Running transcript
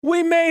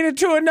We made it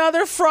to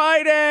another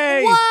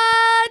Friday.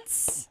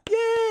 What?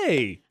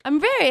 Yay. I'm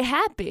very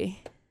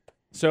happy.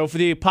 So if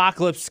the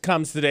apocalypse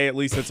comes today, at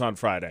least it's on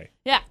Friday.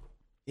 Yeah.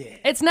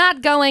 It's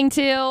not going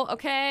to,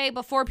 okay?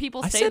 Before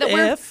people say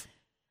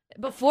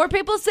before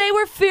people say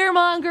we're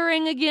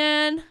fear-mongering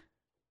again.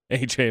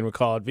 AJ and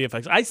McCall at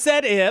VFX. I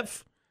said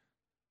if.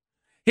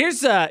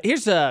 Here's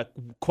a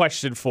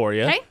question for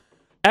you. Okay.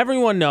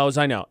 Everyone knows,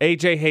 I know,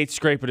 AJ hates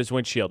scraping his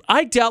windshield.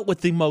 I dealt with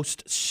the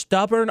most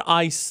stubborn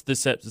ice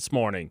this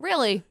morning.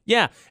 Really?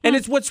 Yeah. And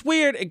it's what's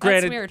weird.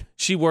 Granted, weird.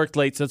 She worked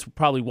late, so that's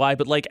probably why.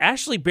 But like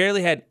Ashley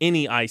barely had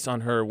any ice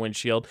on her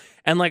windshield.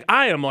 And like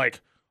I am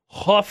like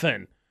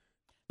huffing. It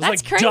was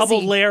That's like crazy.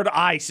 double layered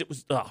ice. It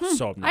was so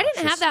obnoxious. I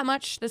didn't have that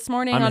much this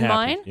morning I'm on happy.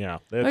 mine. Yeah.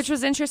 Which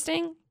was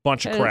interesting.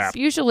 Bunch of crap.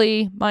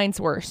 Usually mine's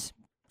worse.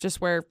 Just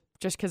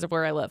because of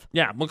where I live.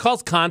 Yeah.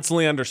 McCall's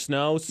constantly under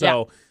snow,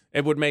 so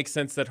it would make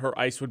sense that her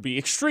ice would be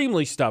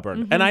extremely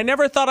stubborn. And I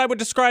never thought I would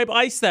describe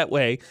ice that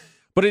way,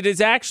 but it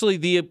is actually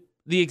the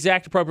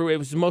exact appropriate way. It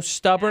was the most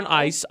stubborn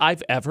ice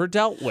I've ever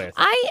dealt with.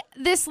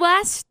 This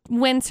last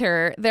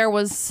winter, there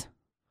was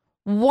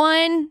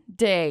one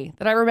day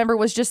that I remember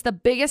was just the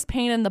biggest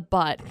pain in the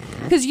butt.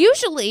 Because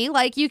usually,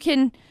 like, you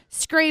can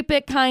scrape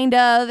it kind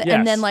of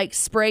and then, like,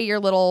 spray your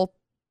little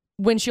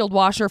windshield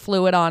washer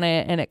fluid on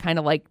it and it kind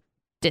of, like,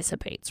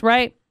 dissipates,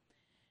 right?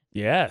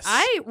 Yes.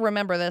 I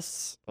remember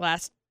this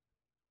last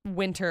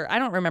winter. I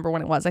don't remember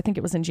when it was. I think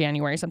it was in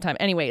January sometime.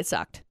 Anyway, it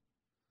sucked.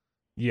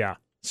 Yeah.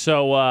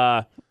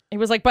 So, it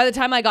was like by the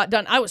time I got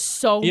done, I was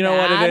so you know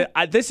mad. what it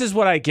is? This is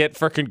what I get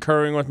for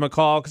concurring with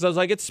McCall, because I was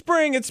like, it's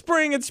spring, it's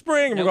spring, it's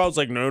spring. And McCall's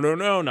like,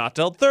 no, not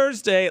till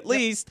Thursday at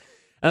least.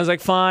 And I was like,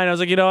 fine. I was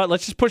like, you know what?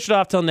 Let's just push it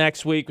off till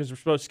next week because we're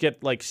supposed to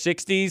get like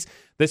 60s.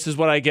 This is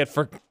what I get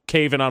for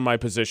caving on my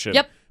position.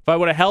 Yep. If I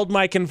would have held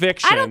my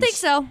convictions. I don't think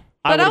so.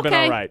 I But would have been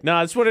okay. all right. No,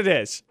 that's what it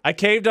is. I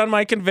caved on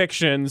my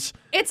convictions.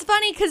 It's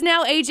funny because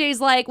now AJ's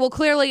like, well,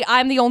 clearly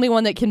I'm the only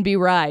one that can be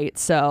right.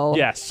 So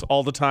Yes,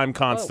 all the time,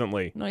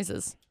 constantly.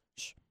 noises.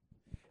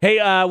 Hey,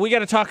 we got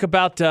to talk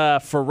about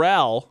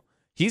Pharrell.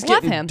 He's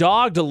Love getting him.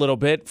 dogged a little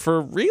bit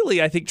for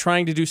really, I think,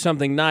 trying to do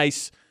something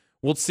nice.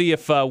 We'll see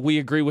if we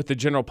agree with the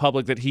general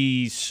public that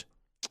he's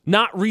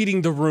not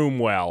reading the room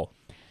well.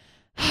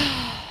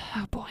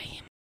 Oh boy.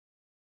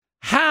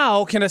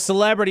 How can a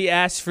celebrity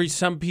ask for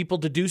some people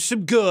to do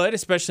some good,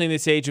 especially in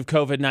this age of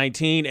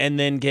COVID-19, and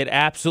then get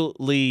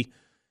absolutely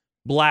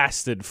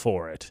blasted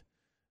for it?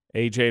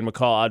 AJ and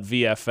McCall on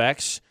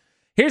VFX.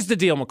 Here's the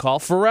deal, McCall.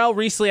 Pharrell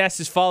recently asked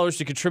his followers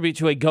to contribute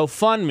to a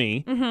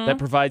GoFundMe that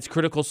provides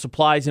critical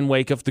supplies in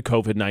wake of the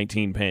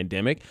COVID-19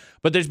 pandemic.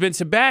 But there's been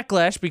some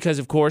backlash because,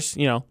 of course,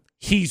 you know,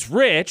 he's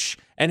rich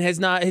and has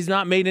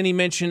not made any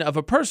mention of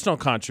a personal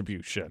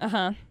contribution.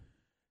 Uh-huh.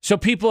 So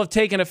people have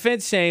taken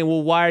offense saying,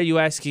 well, why are you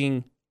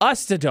asking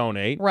us to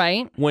donate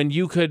Right. when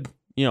you could,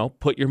 you know,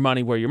 put your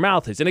money where your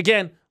mouth is? And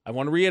again, I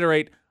want to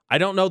reiterate, I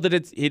don't know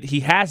that he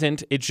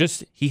hasn't. It's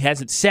just he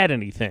hasn't said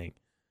anything.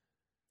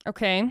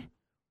 Okay.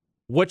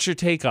 What's your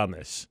take on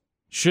this?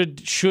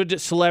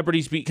 Should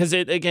celebrities be, because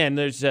again,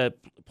 there's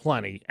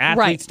plenty.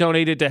 Athletes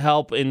donated to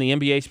help in the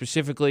NBA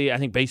specifically. I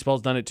think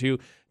baseball's done it too,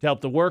 to help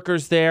the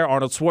workers there.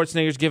 Arnold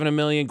Schwarzenegger's given $1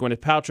 million.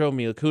 Gwyneth Paltrow,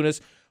 Mila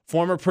Kunis.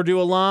 Former Purdue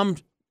alum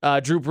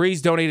Drew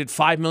Brees donated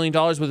 $5 million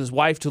with his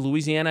wife to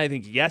Louisiana, I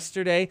think,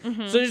 yesterday.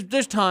 So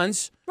there's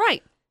tons.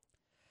 Right.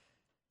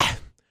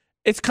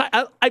 It's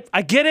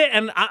I get it,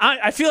 and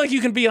I feel like you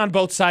can be on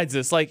both sides of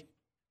this. Like,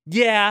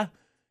 yeah,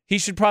 he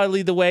should probably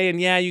lead the way, and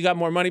yeah, you got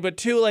more money. But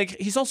two, like,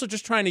 he's also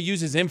just trying to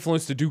use his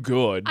influence to do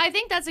good. I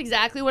think that's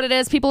exactly what it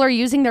is. People are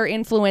using their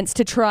influence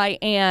to try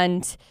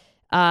and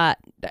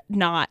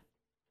not,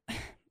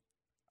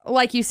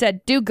 like you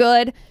said, do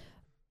good.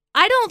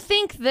 I don't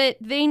think that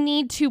they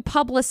need to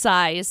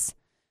publicize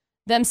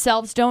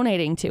themselves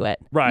donating to it.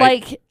 Right.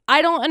 Like,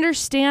 I don't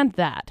understand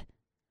that.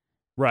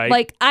 Right.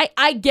 Like,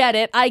 I get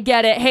it.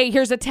 Hey,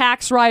 here's a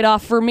tax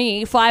write-off for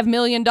me, $5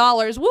 million.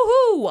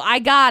 Woohoo! I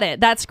got it.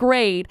 That's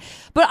great.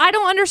 But I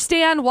don't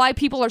understand why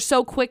people are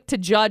so quick to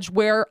judge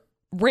where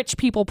rich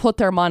people put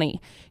their money.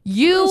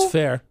 You That's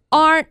fair.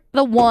 aren't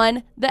the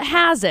one that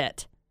has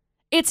it.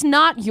 It's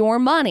not your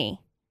money.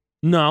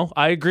 No,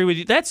 I agree with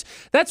you. That's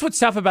what's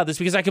tough about this,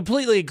 because I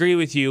completely agree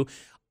with you.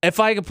 If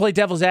I could play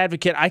devil's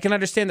advocate, I can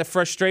understand the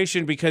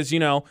frustration because, you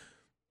know,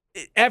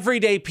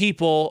 everyday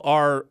people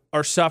are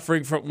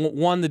suffering from,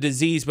 one, the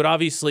disease, but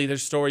obviously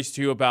there's stories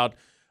too about,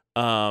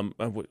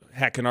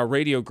 heck, in our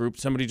radio group,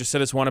 somebody just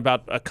sent us one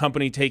about a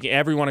company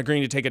everyone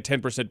agreeing to take a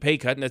 10% pay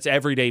cut, and that's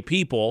everyday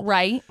people.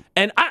 Right.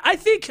 And I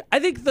think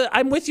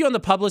I'm with you on the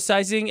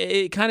publicizing.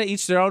 It kind of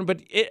each their own,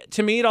 but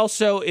to me, it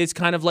also is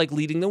kind of like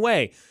leading the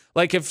way.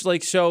 Like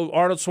so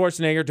Arnold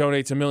Schwarzenegger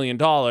donates $1 million,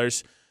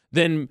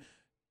 then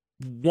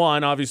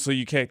one, obviously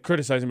you can't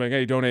criticize him like,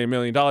 hey, donate $1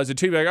 million. And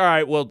two, be like, all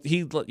right, well,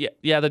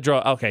 the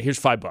draw. Okay, here's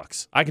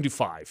 $5. I can do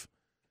 5.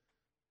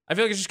 I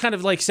feel like it's just kind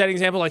of like setting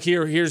example. Like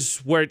here's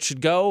where it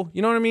should go.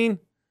 You know what I mean?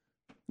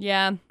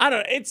 Yeah. I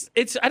don't.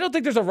 It's. I don't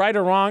think there's a right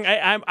or wrong.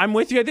 I'm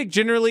with you. I think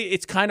generally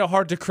it's kind of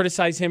hard to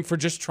criticize him for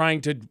just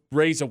trying to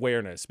raise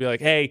awareness. Be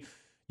like, hey,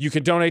 you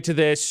can donate to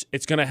this.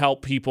 It's going to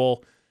help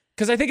people.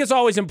 Because I think it's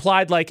always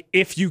implied, like,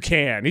 if you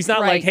can. He's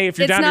not like, hey, if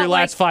you're down to your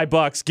last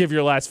 $5, give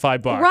your last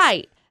 $5.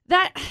 Right.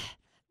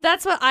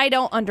 That's what I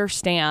don't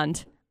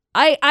understand.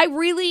 I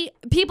really,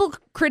 people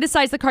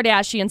criticize the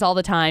Kardashians all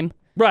the time.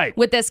 Right.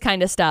 With this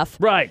kind of stuff.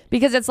 Right.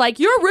 Because it's like,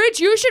 you're rich,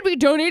 you should be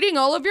donating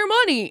all of your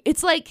money.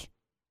 It's like,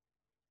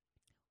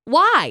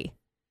 why?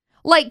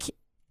 Like,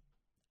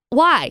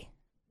 why?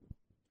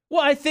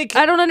 Well, I think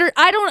I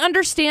don't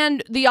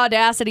understand the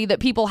audacity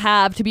that people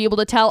have to be able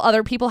to tell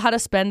other people how to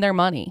spend their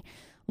money.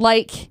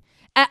 Like,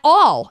 at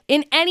all,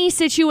 in any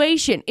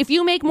situation. If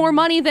you make more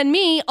money than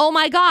me, oh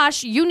my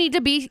gosh, you need to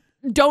be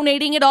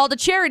donating it all to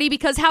charity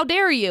because how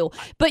dare you?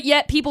 But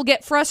yet people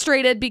get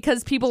frustrated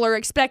because people are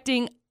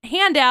expecting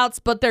handouts,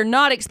 but they're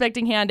not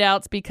expecting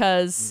handouts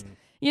because,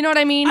 you know what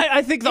I mean?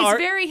 I think it's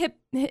very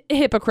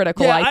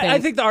hypocritical, yeah, I think. I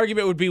think the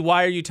argument would be,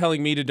 why are you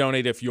telling me to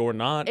donate if you're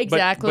not?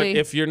 Exactly. But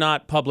if you're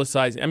not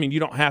publicizing, I mean, you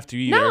don't have to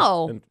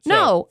either.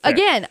 No.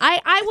 Again,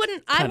 I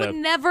would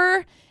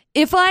never,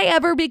 if I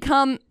ever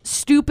become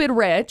stupid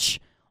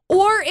rich,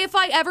 or if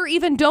I ever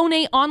even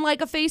donate on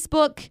like a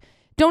Facebook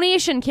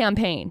donation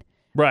campaign.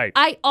 Right.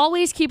 I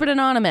always keep it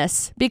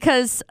anonymous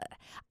because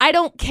I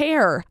don't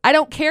care. I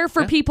don't care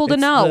for people to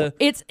know.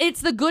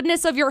 It's the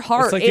goodness of your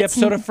heart. It's like the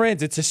episode of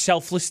Friends. It's a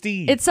selfless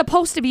deed. It's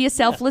supposed to be a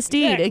selfless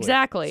deed.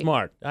 Exactly.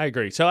 Smart. I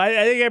agree. So I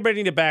think everybody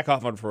need to back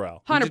off on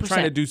Pharrell. 100%. He's just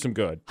trying to do some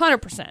good.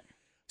 100%.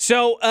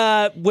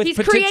 So with he's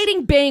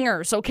creating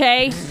bangers,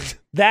 okay?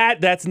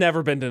 That's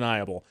never been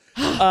deniable.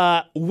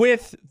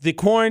 With the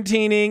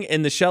quarantining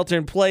and the shelter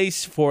in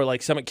place for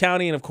like Summit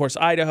County and of course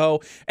Idaho,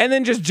 and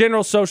then just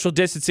general social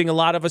distancing, a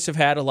lot of us have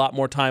had a lot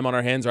more time on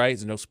our hands, right?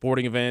 There's no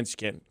sporting events,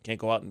 you can't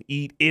go out and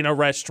eat in a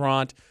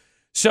restaurant.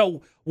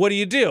 So what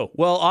do?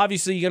 Well,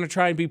 obviously you're going to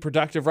try and be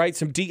productive, right?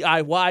 Some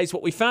DIYs.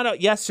 What we found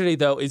out yesterday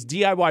though is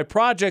DIY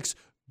projects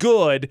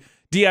good,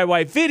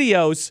 DIY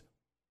videos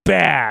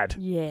bad.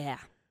 Yeah.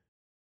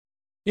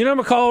 You know,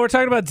 McCall, we're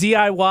talking about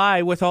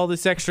DIY with all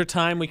this extra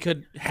time we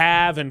could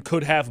have and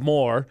could have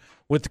more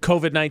with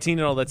COVID-19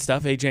 and all that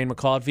stuff. AJ and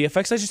McCall at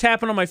VFX. I just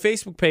happened on my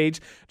Facebook page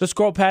to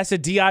scroll past a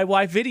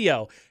DIY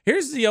video.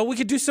 Here's, we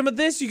could do some of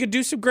this. You could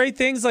do some great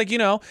things like,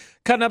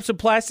 cutting up some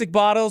plastic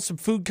bottles, some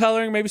food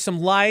coloring, maybe some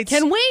lights.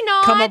 Can we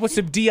not? Come up with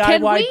some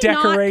DIY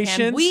decorations.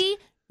 Can we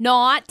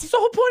not? That's the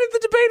whole point of the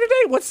debate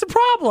today. What's the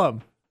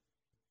problem?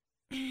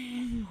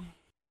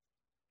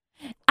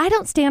 I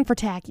don't stand for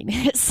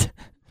tackiness.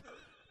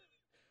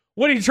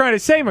 What are you trying to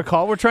say,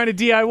 McCall? We're trying to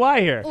DIY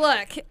here.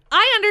 Look,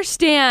 I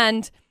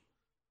understand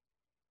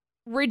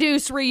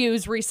reduce,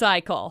 reuse,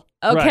 recycle,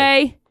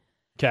 okay? Right.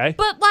 Okay.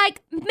 But,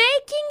 like,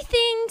 making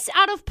things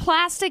out of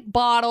plastic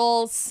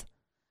bottles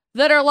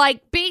that are,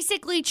 like,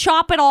 basically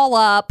chop it all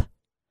up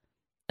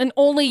and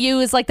only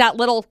use, like, that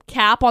little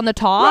cap on the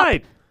top.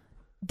 Right.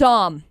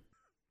 Dumb.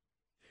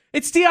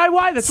 It's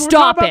DIY. That's what we're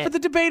talking about for the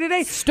debate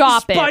today.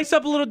 Stop it. Spice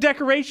up a little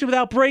decoration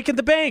without breaking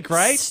the bank,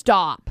 right?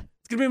 Stop.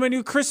 It's going to be my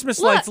new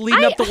Christmas lights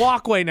leading up the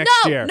walkway next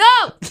year. No.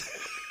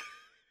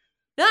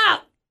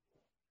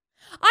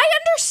 I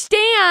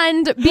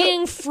understand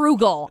being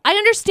frugal. I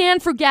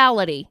understand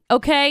frugality,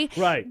 okay?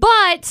 Right.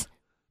 But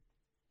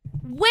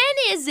when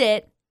is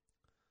it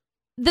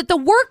that the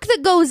work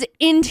that goes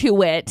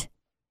into it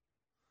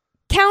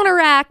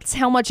counteracts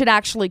how much it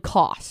actually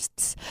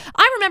costs?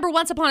 I remember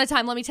once upon a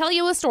time, let me tell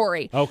you a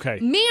story. Okay.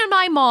 Me and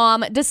my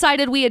mom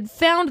decided we had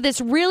found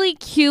this really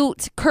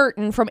cute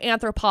curtain from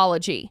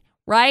Anthropologie,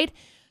 right?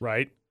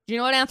 Right. Do you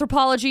know what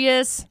Anthropologie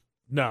is?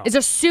 No. It's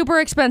a super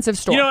expensive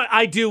store. You know what?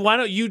 I do. Why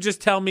don't you just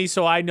tell me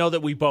so I know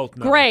that we both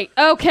know? Great.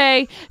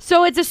 Okay.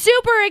 So it's a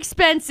super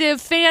expensive,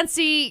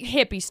 fancy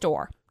hippie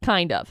store,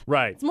 kind of.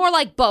 Right. It's more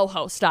like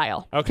boho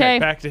style. Okay.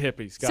 Back to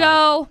hippies.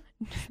 Got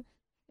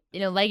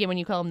it. Like it when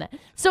you call them that.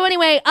 So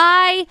anyway,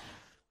 I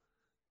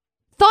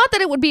thought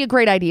that it would be a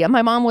great idea.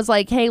 My mom was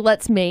like, hey,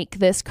 let's make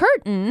this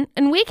curtain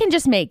and we can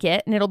just make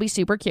it and it'll be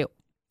super cute.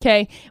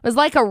 Okay. It was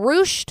like a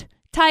ruched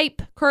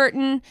type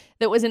curtain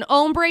that was an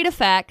ombre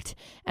effect,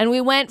 and we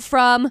went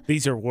from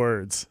these are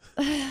words.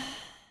 I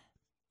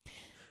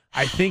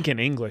think in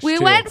English. We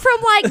too. went from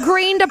like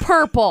green to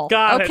purple.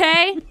 Got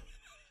okay? It.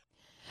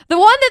 The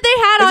one that they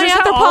had on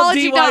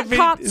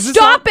Anthropologie.com.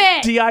 Stop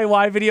it!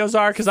 DIY videos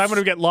are because I'm going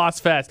to get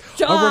lost fast.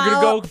 Or we're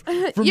going to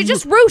go from you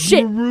just roosh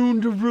it.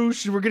 Maroon to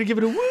roosh, and we're going to give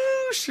it a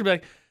whoosh. Be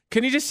like,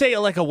 can you just say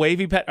like a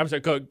wavy pet? I'm sorry.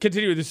 Go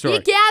continue with the story.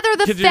 You gather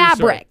the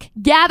fabric.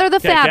 Gather the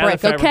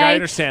fabric. Okay. I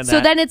understand that. So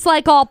then it's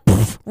like all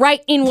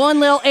right in one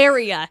little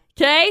area.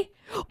 Okay.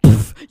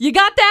 You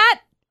got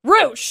that?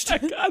 Rooshed.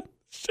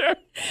 Sure.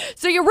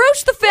 So you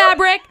roosh the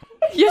fabric.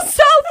 You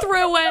sew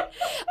through it.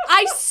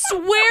 I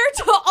swear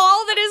to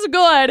all that is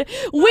good,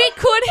 we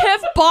could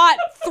have bought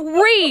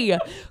 3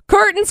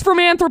 curtains from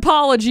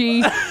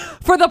Anthropologie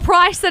for the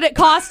price that it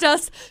cost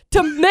us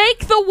to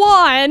make the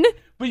one.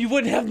 But you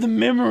wouldn't have the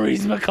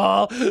memories,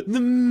 McCall.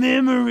 The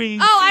memories.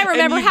 Oh, I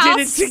remember how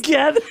did it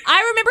together.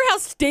 I remember how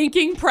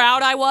stinking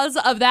proud I was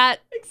of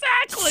that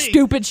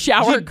stupid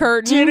shower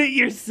curtain. You did it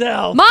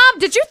yourself. Mom,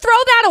 did you throw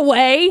that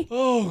away?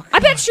 Oh, God. I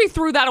bet she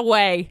threw that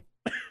away.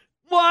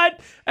 What?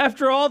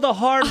 After all the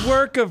hard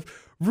work of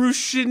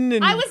ruching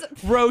and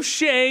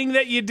rocheting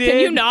that you did? Can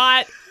you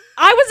not?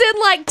 I was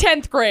in like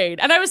 10th grade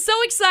and I was so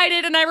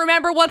excited. And I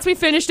remember once we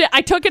finished it,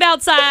 I took it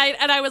outside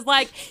and I was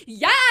like,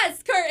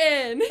 yes,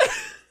 curtain.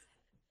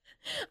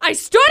 I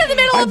stood in the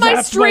middle of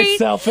my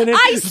street. I stood in the middle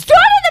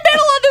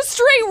of the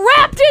street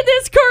wrapped in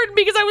this curtain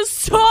because I was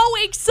so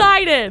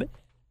excited.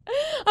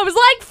 I was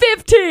like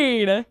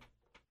 15.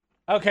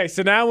 Okay,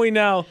 so now we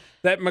know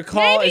that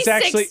McCall Maybe is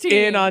actually 16.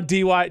 in on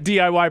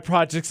DIY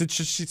projects. It's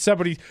just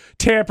somebody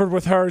tampered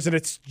with hers and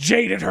it's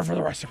jaded her for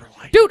the rest of her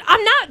life. Dude,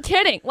 I'm not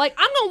kidding. Like,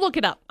 I'm going to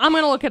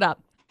look it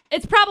up.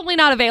 It's probably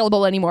not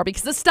available anymore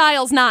because the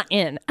style's not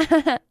in.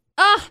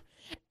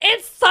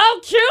 It's so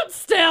cute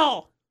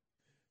still.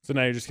 So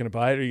now you're just going to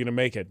buy it or you're going to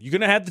make it? You're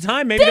going to have the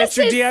time. Maybe that's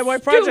your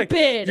DIY project.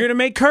 Stupid. You're going to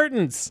make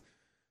curtains.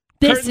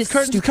 Curtains.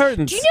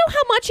 Curtains. Do you know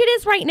how much it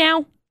is right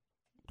now?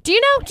 Do you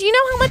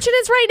know how much it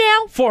is right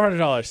now? $400.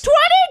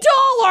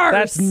 $20.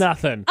 That's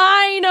nothing.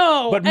 I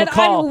know. But and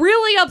McCall, I'm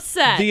really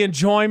upset. The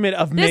enjoyment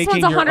of making your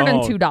own. This own.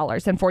 one's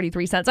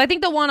 $102.43. I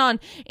think the one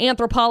on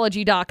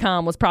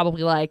anthropology.com was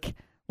probably like,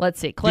 let's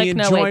see, click. The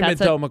enjoyment,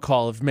 though,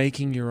 McCall, of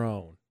making your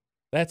own.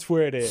 That's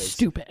where it is.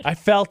 Stupid. I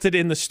felt it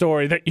in the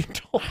story that you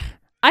told.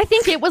 I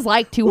think it was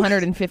like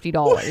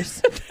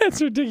 $250.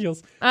 That's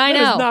ridiculous. I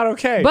know. That is not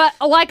okay. But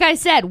like I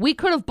said, we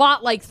could have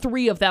bought like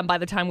 3 of them by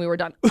the time we were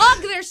done.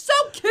 Ugh, they're so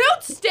cute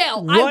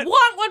still. I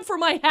want one for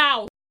my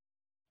house.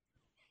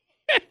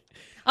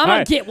 I'm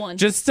going to get one.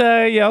 Just,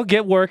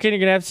 get working.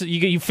 You're going to have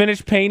you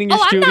finish painting your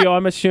studio,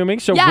 I'm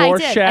assuming. So yeah,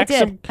 Rorschach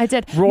I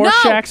did.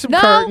 Rorschach some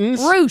curtains.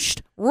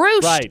 Rooshed.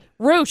 Right.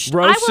 Rooshed.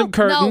 Roast some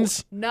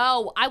curtains.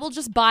 No, I will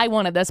just buy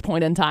one at this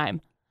point in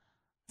time.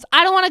 So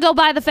I don't want to go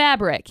buy the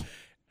fabric.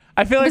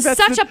 I feel like it's that's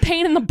such a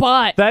pain in the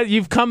butt. That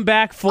you've come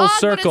back full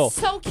circle. But it's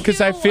so cute. Because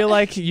I feel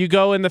like you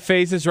go in the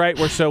phases, right,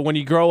 where so when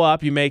you grow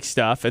up, you make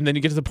stuff, and then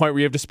you get to the point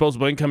where you have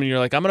disposable income, and you're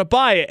like, I'm going to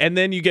buy it, and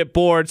then you get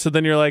bored, so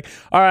then you're like,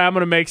 all right, I'm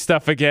going to make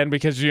stuff again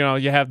because, you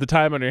have the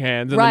time on your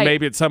hands, and then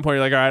maybe at some point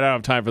you're like, all right, I don't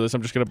have time for this,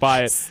 I'm just going to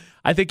buy it.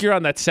 I think you're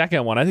on that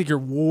second one. I think you're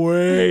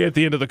way at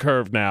the end of the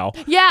curve now.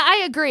 Yeah,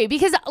 I agree.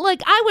 Because,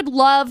 I would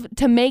love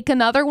to make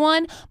another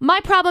one.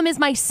 My problem is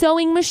my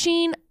sewing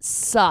machine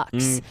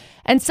sucks.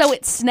 And so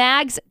it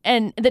snags,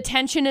 and the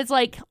tension is,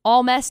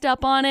 all messed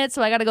up on it.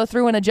 So I got to go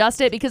through and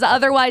adjust it. Because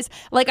otherwise,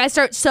 I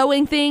start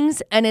sewing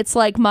things, and it's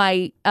like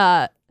my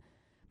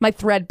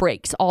thread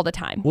breaks all the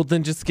time. Well,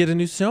 then just get a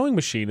new sewing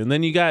machine, and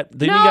then you got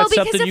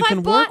something you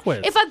can work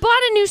with. If I bought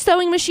a new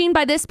sewing machine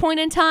by this point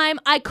in time,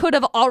 I could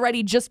have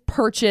already just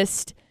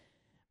purchased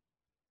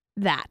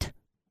that.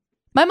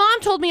 My mom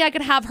told me I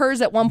could have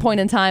hers at one point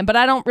in time, but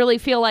I don't really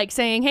feel like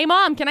saying, hey,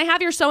 Mom, can I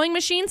have your sewing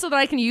machine so that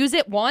I can use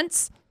it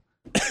once?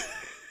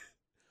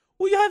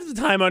 Well, you have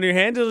the time on your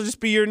hands. It'll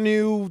just be your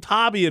new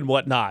hobby and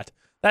whatnot.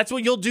 That's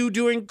what you'll do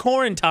during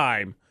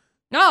quarantine.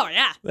 Oh,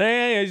 yeah.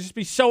 Yeah, just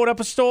be sewing up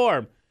a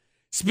storm.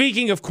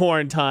 Speaking of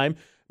quarantine,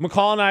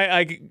 McCall and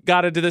I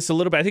got into this a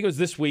little bit. I think it was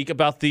this week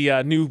about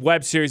the new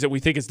web series that we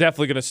think is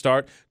definitely going to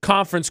start,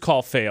 Conference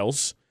Call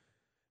Fails.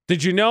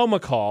 Did you know,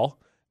 McCall,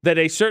 that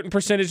a certain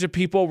percentage of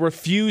people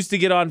refuse to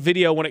get on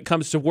video when it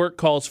comes to work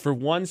calls for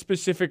one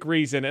specific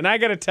reason? And I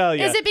got to tell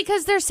you. Is it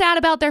because they're sad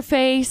about their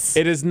face?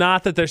 It is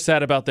not that they're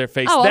sad about their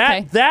face. Oh,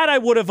 okay. That I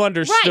would have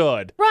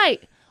understood. Right.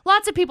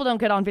 Lots of people don't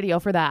get on video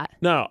for that.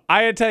 No,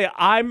 I gotta tell you,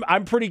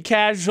 I'm pretty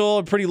casual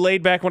and pretty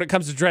laid back when it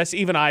comes to dress.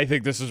 Even I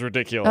think this is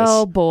ridiculous.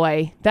 Oh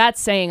boy, that's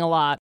saying a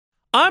lot.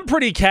 I'm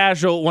pretty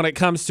casual when it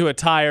comes to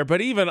attire, but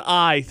even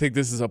I think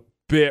this is a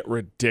bit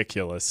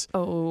ridiculous.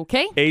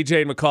 Okay.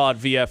 AJ and McCall at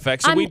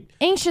VFX. So I'm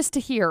anxious to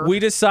hear. We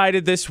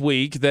decided this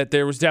week that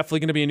there was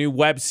definitely going to be a new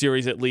web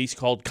series at least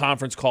called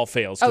Conference Call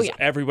Fails. Oh, yeah.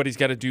 Everybody's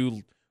got to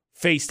do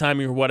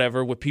FaceTiming or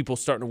whatever with people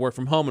starting to work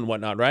from home and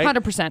whatnot, right?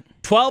 100%.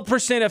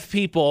 12% of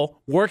people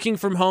working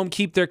from home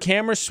keep their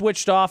cameras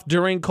switched off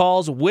during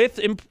calls with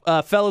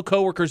fellow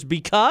coworkers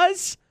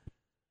because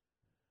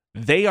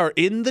they are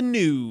in the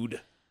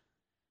nude.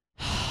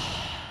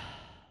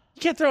 You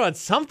can't throw on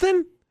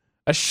something?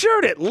 A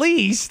shirt at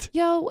least.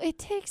 Yo, it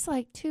takes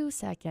 2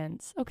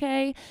 seconds,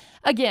 okay?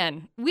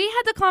 Again, we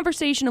had the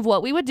conversation of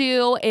what we would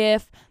do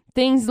if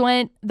things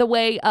went the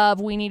way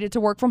of we needed to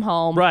work from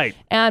home. Right.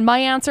 And my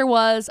answer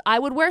was I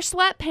would wear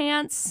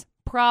sweatpants,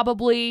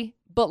 probably,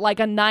 but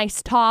a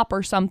nice top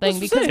or something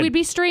because we'd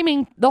be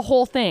streaming the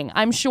whole thing,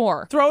 I'm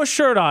sure. Throw a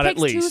shirt on Takes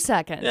at least. 2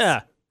 seconds.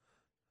 Yeah.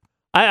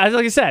 I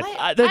like I said.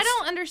 I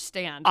don't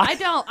understand.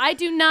 I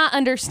do not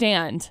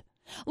understand.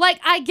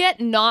 I get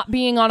not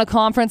being on a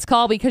conference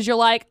call because you're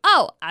like,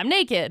 oh, I'm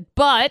naked,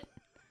 but...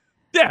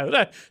 Yeah,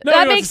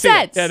 that makes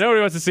sense. Yeah,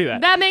 nobody wants to see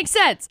that. That makes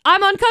sense.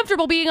 I'm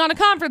uncomfortable being on a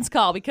conference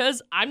call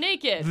because I'm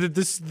naked.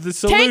 The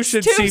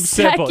solution seems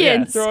simple.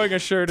 Yeah, throwing a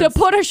shirt to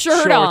put a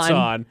shirt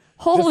on.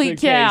 Holy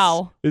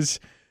cow!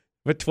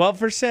 But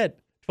 12%.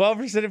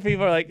 12% of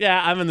people are like,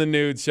 yeah, I'm in the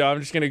nude, so I'm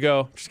just gonna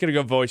go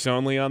voice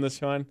only on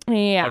this one.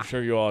 Yeah, I'm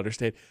sure you all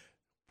understand.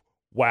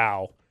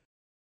 Wow,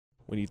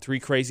 we need 3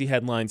 crazy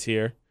headlines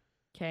here.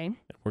 Okay,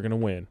 we're gonna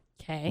win.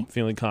 Okay, I'm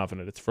feeling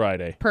confident. It's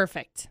Friday.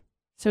 Perfect.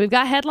 So we've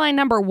got headline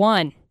number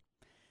 1.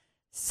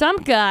 Some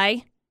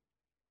guy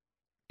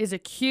is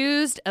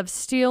accused of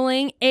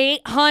stealing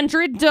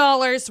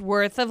 $800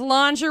 worth of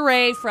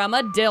lingerie from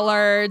a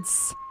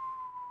Dillard's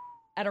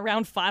at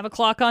around 5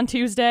 o'clock on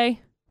Tuesday.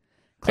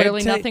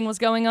 Clearly nothing was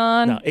going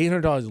on. No,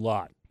 $800 is a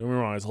lot. Don't get me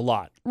wrong, it's a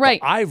lot. Right.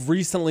 But I've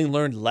recently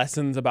learned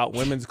lessons about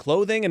women's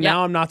clothing, and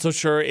now I'm not so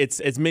sure it's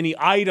as many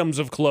items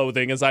of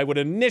clothing as I would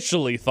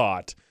initially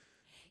thought.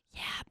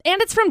 Yeah.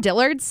 And it's from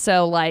Dillard's,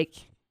 so like...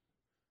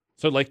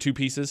 So like 2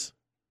 pieces?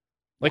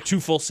 Like 2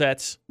 full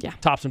sets? Yeah.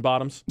 Tops and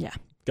bottoms? Yeah.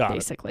 Got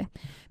basically.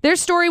 There's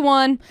story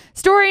 1.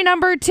 Story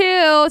number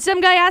 2.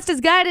 Some guy asked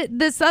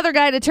this other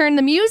guy to turn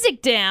the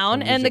music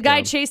down, and the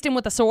guy chased him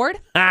with a sword.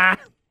 Ah!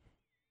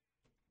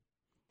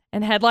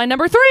 And headline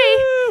number 3.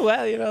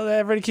 Well,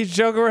 everybody keeps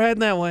joking we're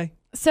heading that way.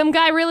 Some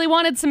guy really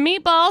wanted some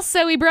meatballs,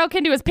 so he broke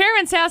into his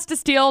parents' house to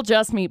steal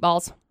just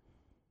meatballs.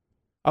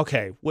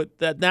 Okay,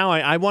 now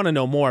I want to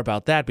know more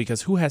about that,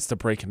 because who has to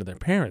break into their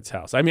parents'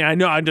 house? I mean,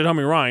 don't get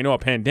me wrong, I know a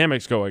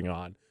pandemic's going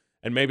on,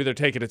 and maybe they're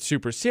taking it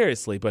super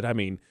seriously, but I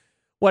mean,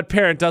 what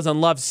parent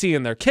doesn't love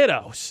seeing their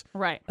kiddos?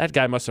 Right. That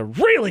guy must have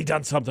really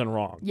done something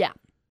wrong. Yeah.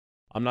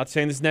 I'm not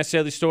saying this is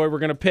necessarily the story we're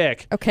going to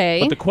pick.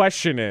 Okay. But the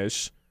question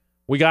is,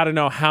 we got to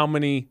know how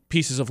many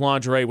pieces of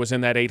lingerie was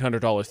in that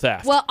 $800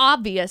 theft. Well,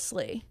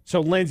 obviously.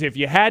 So, Lindsay, if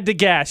you had to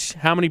guess,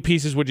 how many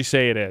pieces would you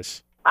say it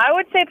is? I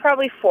would say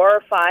probably 4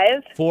 or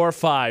 5. 4 or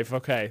 5.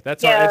 Okay,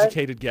 that's our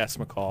educated guess,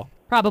 McCall.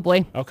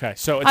 Probably. Okay,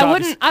 so it's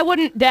I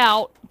wouldn't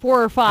doubt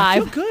 4 or 5.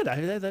 I feel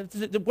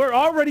good. We're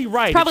already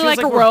right. Probably it feels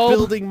like a we're robe.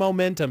 building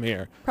momentum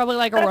here. Probably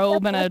like a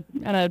robe and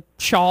a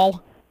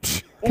shawl,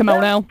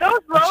 kimono. Those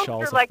robes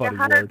Shawl's are a like funny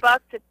 $100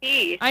 word. a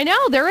piece, I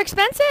know, they're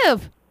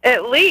expensive.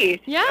 at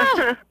least.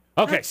 Yeah.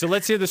 Okay, so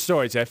let's hear the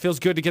stories. It feels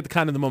good to get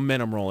the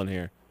momentum rolling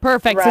here.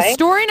 Perfect. So Right.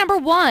 story number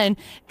 1,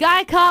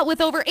 guy caught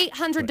with over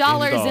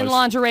 $800 in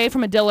lingerie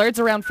from a Dillard's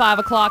around 5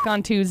 o'clock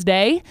on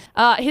Tuesday.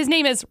 His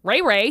name is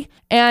Ray,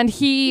 and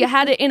he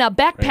had it in a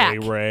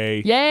backpack.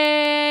 Ray.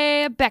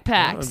 Yay,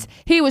 backpacks.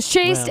 He was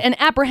chased and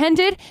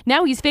apprehended.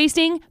 Now he's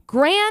facing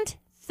grand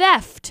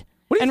theft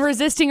and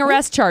resisting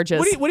arrest charges.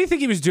 What do you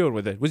think he was doing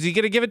with it? Was he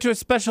going to give it to a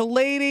special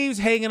lady? He was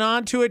hanging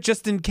on to it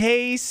just in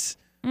case?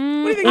 What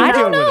do you think he I was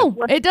don't doing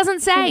with know. It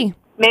doesn't say.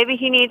 Maybe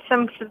he needs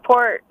some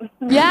support.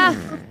 Yeah,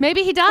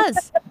 maybe he does.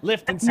 it?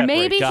 Lift and separate.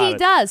 Maybe Got he it.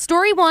 does.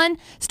 Story 1.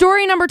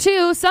 Story number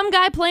 2. Some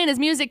guy playing his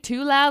music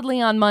too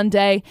loudly on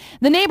Monday.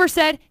 The neighbor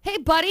said, "Hey,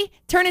 buddy,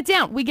 turn it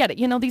down." We get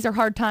it. These are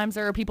hard times.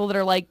 There are people that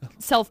are like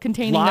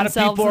self-containing A lot of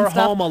themselves people are and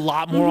stuff. home a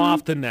lot more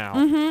often now.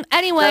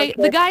 Anyway,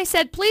 Okay. the guy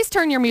said, "Please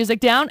turn your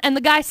music down." And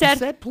the guy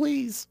said,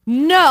 please.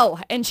 "No,"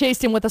 and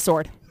chased him with a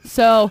sword.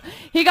 So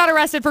he got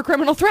arrested for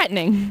criminal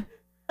threatening.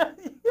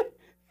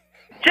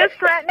 Just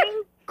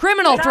threatening?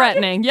 Criminal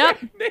threatening. Yep.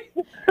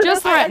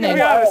 Just threatening. To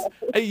be honest,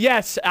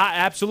 yes,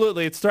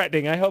 absolutely. It's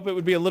threatening. I hope it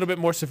would be a little bit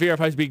more severe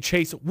if I was being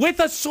chased with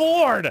a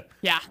sword.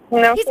 Yeah.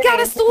 No He's got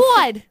a kidding.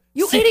 sword.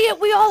 You idiot.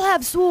 We all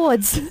have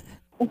swords.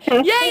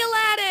 Yay,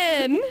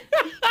 Aladdin.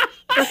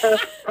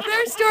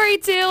 There's story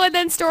 2, and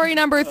then story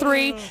number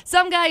 3.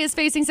 Some guy is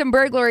facing some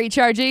burglary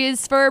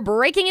charges for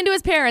breaking into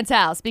his parents'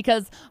 house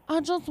because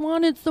I just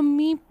wanted some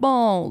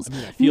meatballs.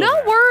 I feel No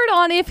that. word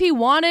on if he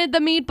wanted the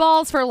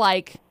meatballs for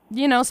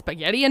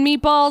spaghetti and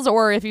meatballs,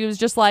 or if he was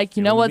just like,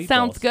 you know what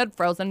sounds meatballs. good?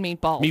 Frozen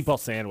meatballs. Meatball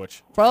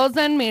sandwich.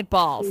 Frozen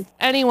meatballs.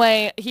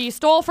 Anyway, he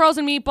stole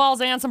frozen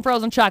meatballs and some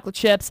frozen chocolate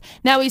chips.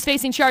 Now he's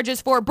facing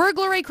charges for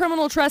burglary,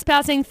 criminal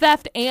trespassing,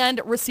 theft,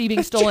 and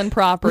receiving stolen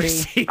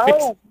property.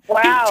 Oh,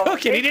 wow. He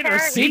took it. He didn't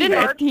His receive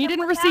parents it. He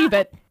didn't receive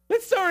it.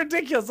 That's so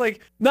ridiculous. Like,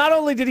 not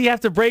only did he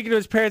have to break into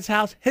his parents'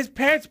 house, his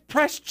parents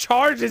pressed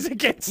charges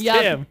against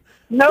Yep. him.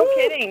 No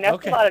kidding. That's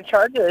Okay. a lot of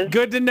charges.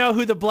 Good to know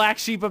who the black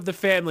sheep of the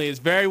family is.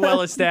 Very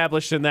well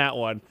established in that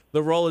one.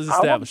 The role is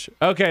established.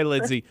 Okay,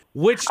 Lindsay.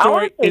 Which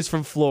story say is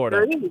from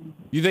Florida? 3.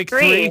 You think 3.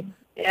 3?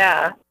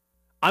 Yeah.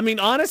 I mean,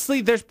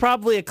 honestly, there's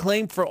probably a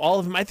claim for all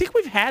of them. I think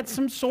we've had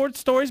some sword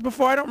stories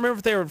before. I don't remember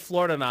if they were in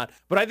Florida or not.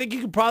 But I think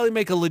you could probably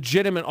make a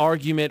legitimate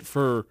argument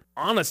for,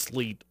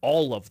 honestly,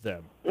 all of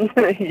them.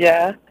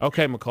 Yeah.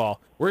 Okay, McCall.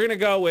 We're going to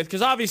go with,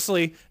 because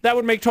obviously that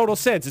would make total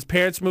sense. His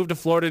parents moved to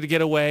Florida to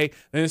get away,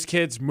 and his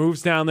kids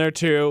moves down there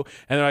too,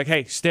 and they're like,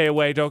 hey, stay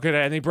away, don't get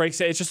it. And he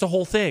breaks it. It's just a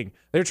whole thing.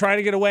 They're trying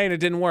to get away, and it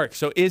didn't work.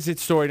 So is it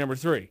story number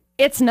 3?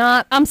 It's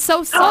not. I'm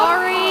so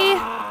sorry.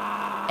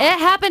 It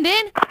happened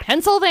in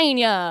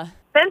Pennsylvania.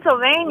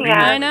 Pennsylvania.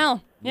 I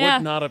know. Yeah.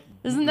 Would not have,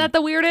 Isn't that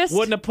the weirdest?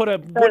 wouldn't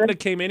have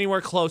came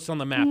anywhere close on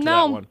the map to that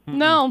No. one.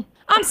 No.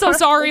 I'm so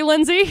sorry,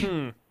 Lindsay.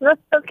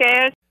 That's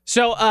okay.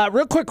 So,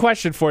 real quick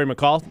question for you,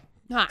 McCall.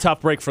 Huh.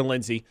 Tough break for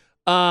Lindsay.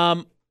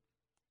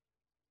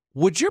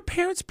 Would your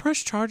parents press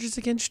charges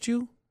against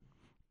you?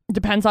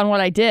 Depends on what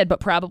I did,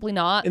 but probably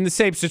not. In the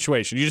same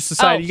situation. You just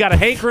decided Oh. you got a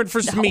hankering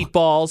for some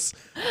meatballs,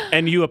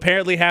 and you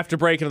apparently have to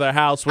break into their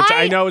house, which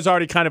I know is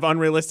already kind of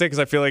unrealistic because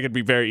I feel like it'd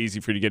be very easy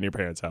for you to get in your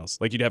parents' house.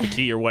 Like, you'd have a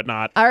key or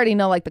whatnot. I already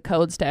know like the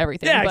codes to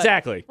everything. Yeah, but,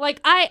 exactly. Like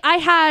I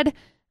had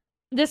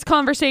this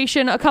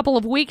conversation a couple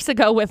of weeks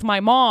ago with my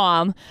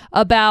mom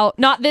about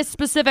not this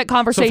specific So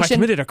conversation. if I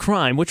committed a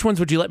crime, which ones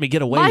would you let me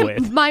get away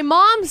with? My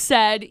mom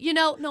said,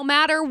 no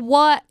matter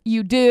what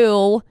you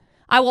do,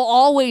 I will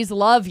always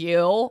love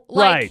you.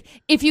 Right.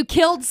 If you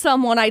killed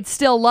someone, I'd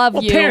still love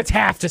Well, you. parents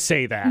have to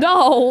say that.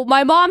 No,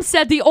 my mom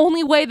said the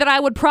only way that I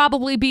would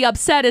probably be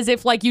upset is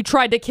if, you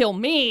tried to kill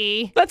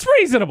me. That's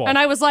reasonable. And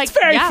I was like, it's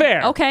very yeah,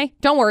 fair. Okay,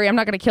 don't worry, I'm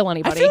not going to kill I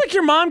anybody. feel like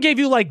your mom gave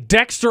you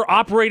Dexter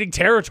operating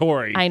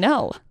territory. I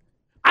know.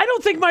 I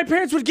don't think my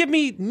parents would give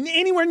me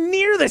anywhere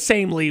near the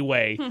same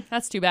leeway.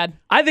 That's too bad.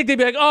 I think they'd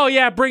be like, oh,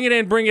 yeah, bring it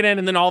in.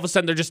 And then all of a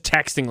sudden they're just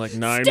texting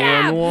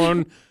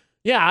 911.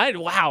 Yeah,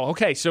 wow.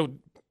 Okay, so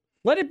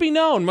let it be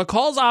known.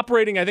 McCall's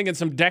operating, I think, in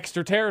some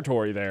Dexter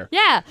territory there.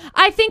 Yeah,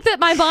 I think that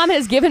my mom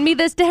has given me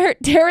this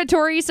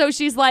territory, so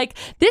she's like,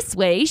 this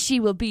way she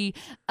will be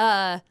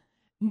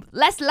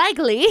less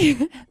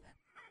likely.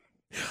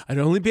 I'd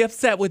only be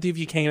upset with you if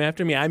you came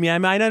after me. I mean, I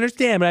might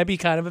understand, but I'd be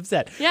kind of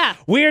upset. Yeah.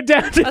 We're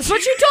down to... That's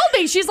what she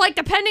told me. She's like,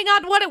 depending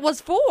on what it was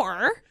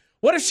for.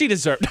 What if she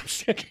deserved...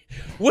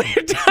 We're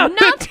down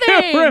Nothing.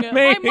 to two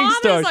remaining My mom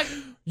stories.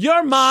 is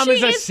Your mom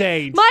is a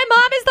saint. My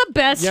mom is the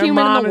best Your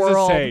human mom in the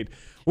world. is a saint.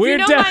 You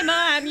know my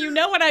mom. You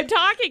know what I'm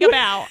talking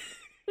about.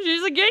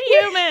 She's a good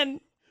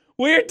human.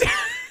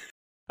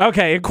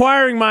 Okay,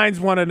 inquiring minds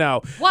want to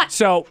know. What?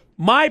 So,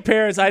 my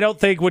parents, I don't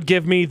think, would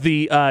give me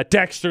the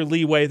Dexter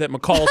leeway that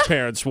McCall's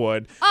parents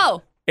would.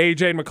 Oh.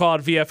 AJ and McCall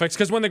at VFX.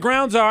 Because when the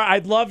grounds are,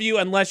 I'd love you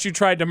unless you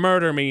tried to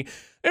murder me,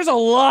 there's a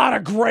lot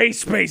of gray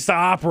space to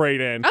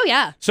operate in. Oh,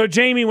 yeah. So,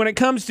 Jamie, when it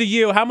comes to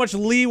you, how much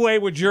leeway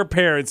would your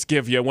parents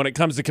give you when it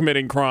comes to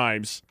committing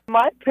crimes?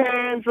 My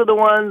parents are the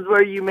ones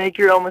where you make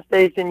your own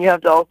mistakes and you have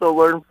to also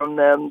learn from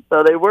them.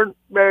 So they weren't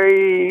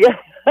very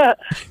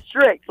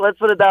strict, let's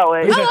put it that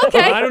way. Oh,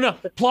 okay. I don't know.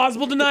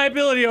 Plausible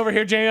deniability over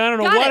here, Jamie. I don't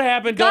know Got what it.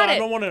 happened. Got I it.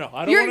 don't want to know.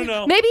 I don't want to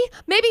know. Maybe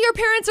your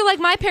parents are like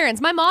my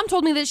parents. My mom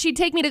told me that she'd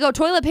take me to go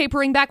toilet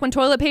papering back when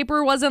toilet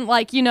paper wasn't a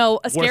Worth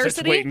scarcity.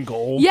 its weight in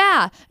gold.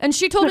 Yeah, and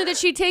she told me that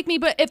she'd take me,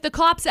 but if the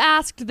cops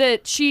asked,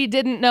 that she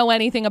didn't know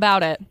anything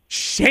about it.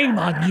 Shame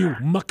on you,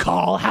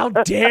 McCall. How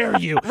dare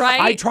you?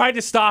 Right? I tried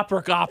to stop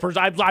her, coppers.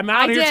 I'm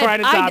out here did. trying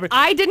to stop her.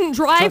 I didn't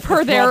drive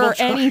her there or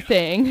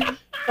anything.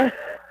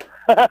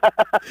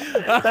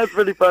 That's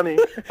pretty funny.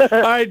 All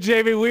right,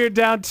 Jamie, we're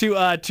down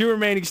to 2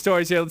 remaining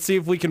stories here. Let's see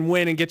if we can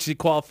win and get you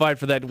qualified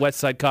for that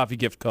Westside Coffee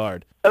gift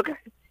card. Okay.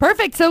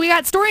 Perfect. So we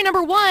got story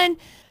number 1.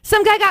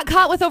 Some guy got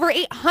caught with over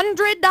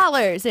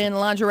 $800 in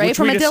lingerie Which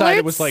from we a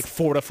decided Dillard's. was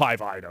 4 to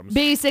 5 items.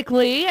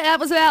 Basically, that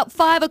was about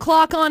 5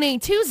 o'clock on a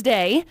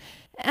Tuesday,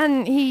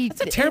 and It's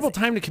a terrible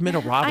time to commit a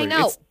robbery. I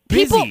know. It's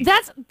busy.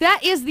 That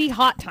is the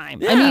hot time.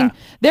 I Yeah. mean,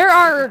 there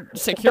are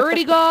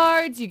security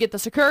guards. You get the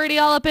security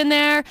all up in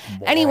there.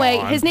 Anyway,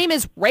 his name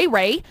is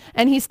Ray,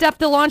 and he stuffed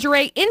the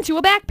lingerie into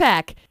a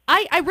backpack.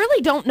 I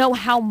really don't know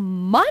how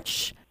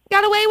much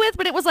got away with,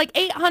 but it was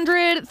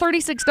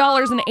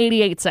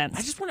 $836.88.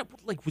 I just want to,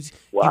 was you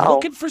Wow.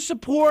 looking for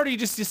support, or you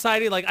just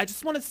decided, I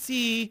just want to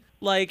see,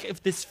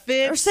 if this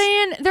fits?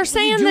 They're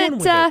saying doing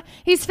with that it?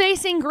 he's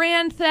facing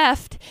grand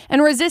theft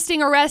and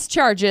resisting arrest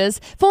charges.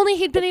 If only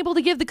he'd been able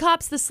to give the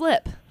cops the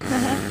slip.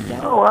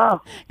 Oh, wow.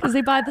 Because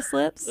they buy the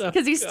slips?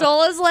 Because he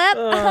stole a slip?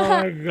 Oh,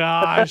 my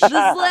gosh.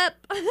 The slip.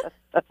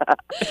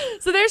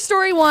 So there's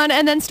story 1.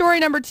 And then story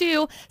number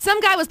 2, some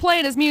guy was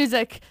playing his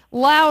music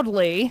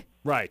loudly.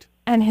 Right.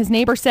 And his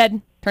neighbor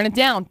said, turn it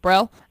down,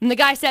 bro. And the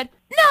guy said,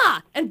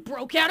 nah, and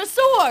broke out a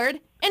sword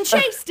and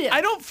chased him.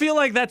 I don't feel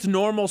like that's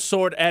normal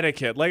sword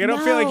etiquette. I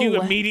don't feel like you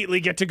No.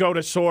 immediately get to go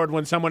to sword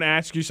when someone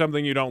asks you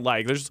something you don't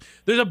like. There's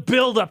a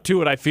build up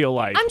to it, I feel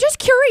like. I'm just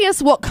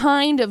curious what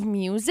kind of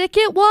music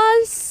it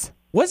was.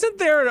 Wasn't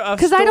there a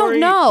 'Cause I don't story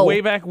know.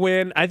 way back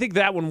when? I think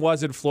that one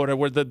was in Florida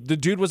where the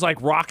dude was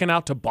rocking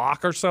out to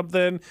Bach or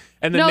something,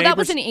 and the No, that neighbors-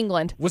 was in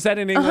England. Was that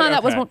in England?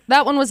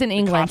 That one was in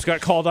England. Cops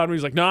got called on. He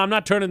was like, "No, I'm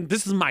not turning.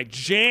 This is my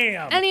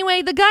jam."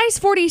 Anyway, the guy's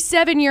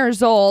 47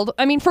 years old.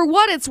 I mean, for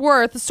what it's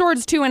worth, the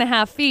sword's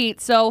 2.5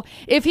 feet. So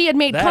if he had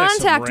made That is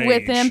some contact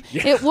with him,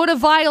 range. it would have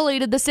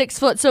violated the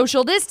 6-foot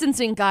social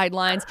distancing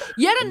guidelines.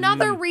 Yet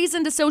another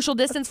reason to social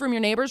distance from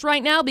your neighbors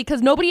right now,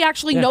 because nobody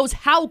actually knows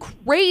how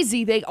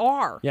crazy they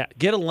are. Yeah,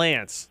 get a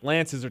lance.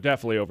 Lances are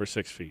definitely over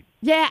 6 feet.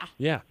 Yeah.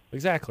 Yeah,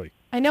 exactly.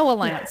 I know a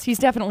lance. He's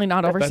definitely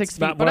not over That's 6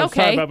 feet, not but what I was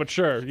talking okay. about, but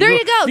sure. There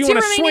you go. If you Two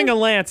want to remaining- swing a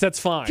lance, that's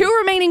fine. 2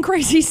 remaining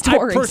crazy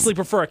stories. I personally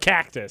prefer a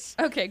cactus.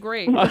 Okay,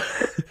 great. All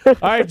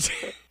right.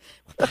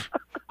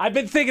 I've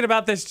been thinking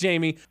about this,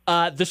 Jamie.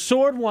 The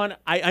sword one,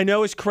 I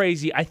know is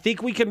crazy. I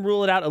think we can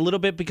rule it out a little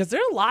bit because there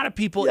are a lot of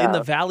people in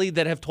the valley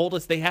that have told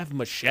us they have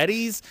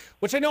machetes,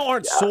 which I know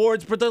aren't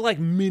swords, but they're like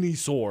mini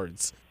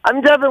swords.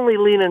 I'm definitely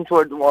leaning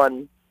towards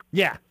 1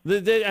 Yeah.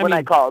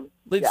 I called.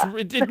 Yeah.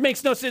 It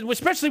makes no sense,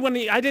 especially when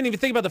I didn't even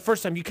think about the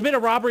first time. You commit a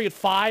robbery at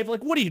 5.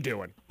 What are you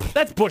doing?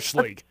 That's Bush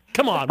League.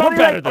 Come on, we're Probably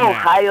better than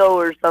that. Ohio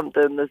or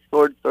something. The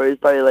sword story is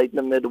probably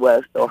the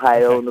Midwest,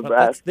 Ohio, Okay, well,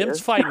 Nebraska.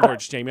 them's fighting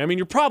words, Jamie. I mean,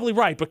 you're probably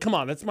right, but come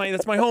on, that's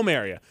my home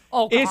area.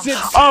 Oh, Is gosh. it?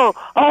 Oh,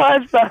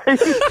 I'm sorry.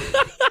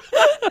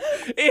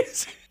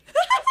 Is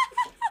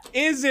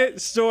Is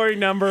it story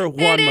number 1,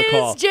 It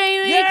McCall? is,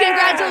 Jamie. Yes!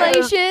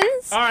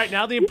 Congratulations. All right,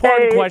 now the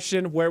important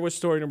question. Where was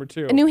story number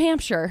 2? New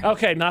Hampshire.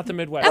 Okay, not the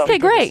Midwest. Okay,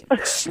 great.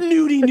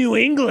 Snooty New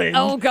England.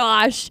 Oh,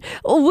 gosh.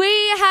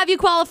 We have you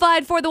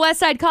qualified for the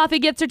Westside Coffee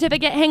gift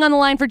certificate. Hang on the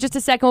line for just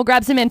a second. We'll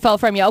grab some info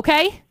from you,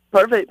 okay?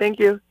 Perfect. Thank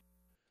you.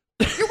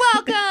 You're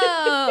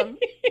welcome.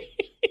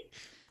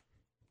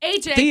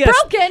 AJ, The,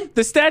 broken.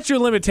 The statute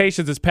of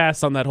limitations is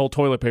passed on that whole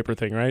toilet paper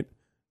thing, right?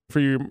 For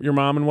your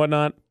mom and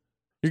whatnot.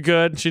 You're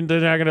good. They're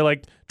not gonna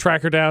like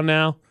track her down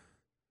now.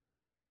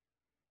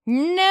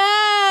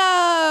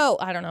 No.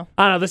 I don't know.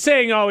 I don't know. The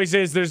saying always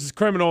is there's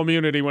criminal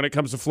immunity when it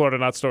comes to Florida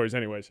not stories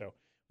anyway. So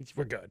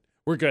we're good.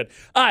 We're good.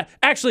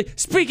 Actually,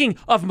 speaking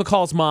of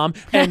McCall's mom,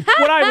 and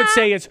what I would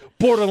say is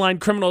borderline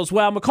criminal as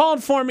well, McCall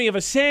informed me of a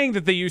saying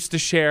that they used to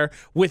share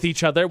with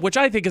each other, which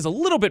I think is a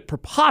little bit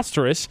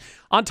preposterous.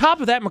 On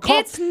top of that,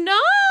 It's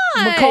not.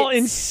 McCall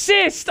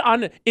insists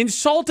on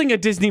insulting a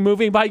Disney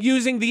movie by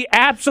using the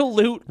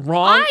absolute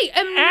wrong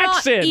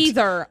accent. Not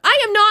either.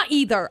 I am not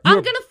either. I'm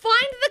going to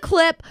find the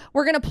clip.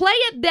 We're going to play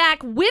it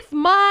back with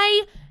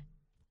my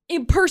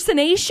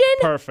impersonation.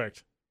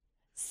 Perfect.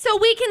 So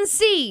we can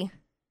see.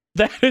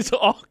 That is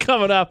all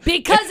coming up.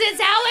 Because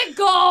it's how it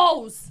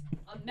goes.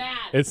 I'm mad.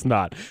 It's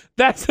not.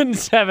 That's in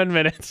 7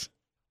 minutes.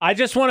 I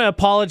just want to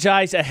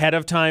apologize ahead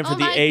of time for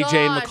the AJ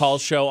and McCall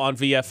show on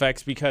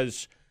VFX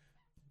because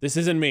this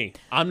isn't me.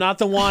 I'm not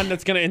the one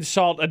that's going to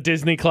insult a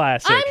Disney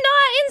classic. I'm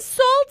not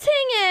insulting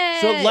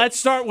it. So let's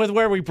start with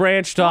where we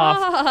branched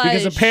off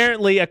because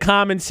apparently a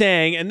common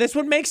saying, and this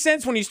would make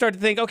sense when you start to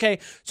think, okay,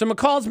 so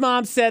McCall's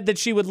mom said that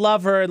she would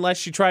love her unless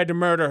she tried to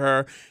murder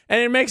her.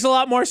 And it makes a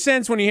lot more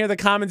sense when you hear the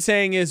common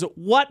saying is,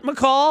 what,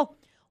 McCall?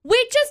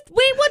 We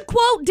would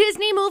quote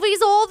Disney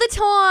movies all the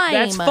time.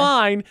 That's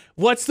fine.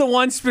 What's the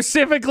one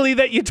specifically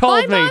that you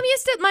told me?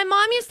 My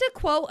mom used to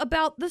quote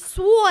about the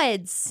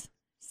swords.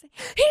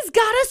 He's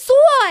got a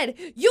sword.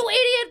 You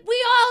idiot.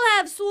 We all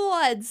have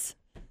swords.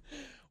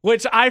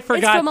 Which I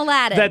forgot from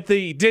Aladdin. that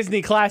the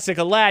Disney classic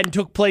Aladdin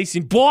took place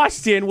in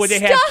Boston where they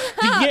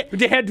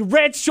had the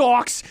Red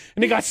Sox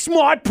and they got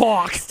smart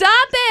park.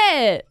 Stop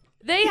it.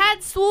 They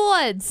had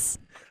swords.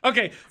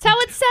 Okay. That's how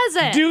it says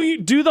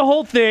it. Do the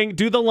whole thing,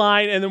 do the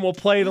line, and then we'll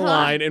play the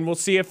line, and we'll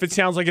see if it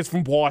sounds like it's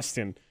from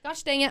Boston.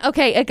 Gosh dang it.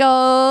 Okay, it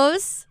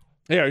goes.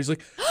 Yeah, he's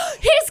like,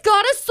 He's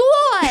got a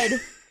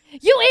sword.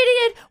 You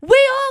idiot. We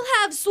all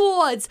have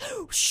swords.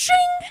 Shing.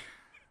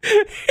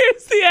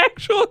 here's the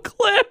actual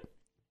clip.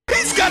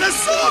 He's got a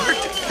sword!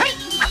 Hey,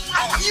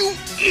 you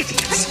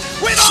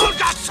idiots! We've all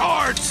got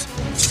swords!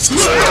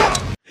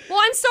 Well,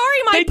 I'm sorry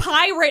my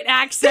pirate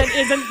accent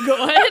isn't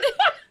good.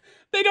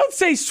 They don't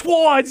say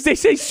swords, they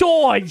say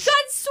swords.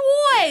 That's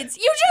swords.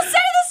 You just say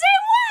the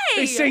same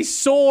way. They say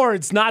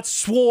swords, not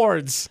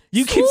swords.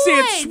 You can say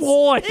it's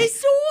swords. They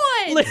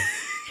swords.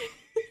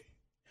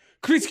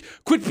 Chris,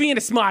 quit being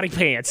a smarty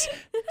pants.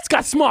 It's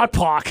got smart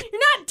park.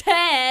 You're not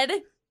Ted.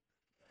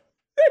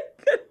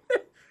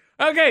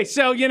 Okay,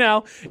 so,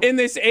 in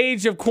this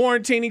age of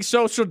quarantining,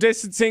 social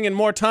distancing, and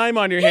more time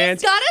on your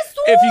hands, He's got a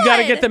sword. if you got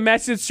to get the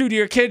message through to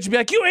your kids, be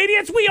like, you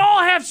idiots, we all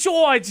have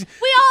swords.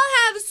 We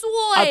all have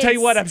swords. I'll tell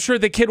you what, I'm sure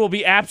the kid will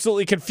be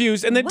absolutely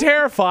confused and then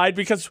terrified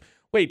because,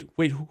 wait,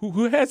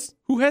 who has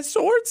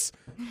swords?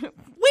 We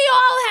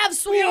all have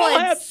swords. We all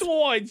have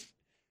swords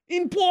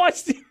in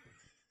Boston.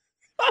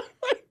 Oh,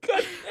 my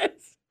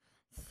goodness.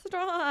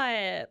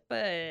 Stop.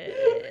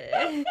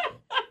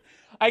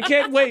 I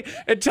can't wait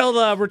until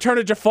the Return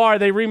of Jafar.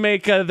 They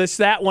remake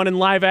that one in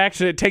live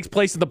action. It takes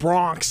place in the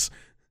Bronx.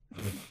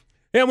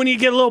 And when you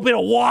get a little bit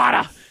of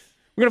water,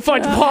 we're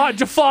gonna find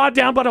Jafar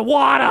down by the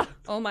water.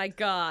 Oh my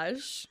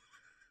gosh.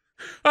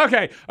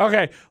 Okay.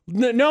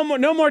 No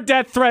more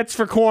death threats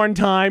for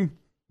quarantine.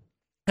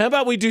 How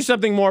about we do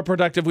something more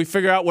productive? We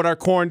figure out what our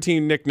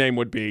quarantine nickname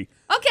would be.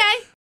 Okay.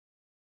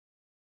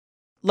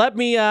 Let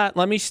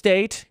me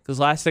state, because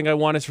last thing I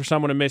want is for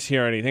someone to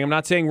mishear anything. I'm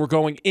not saying we're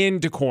going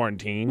into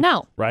quarantine.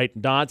 No. Right?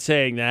 Not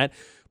saying that.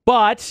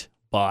 But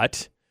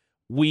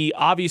we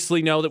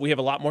obviously know that we have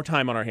a lot more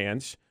time on our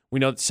hands.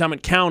 We know that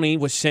Summit County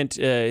was sent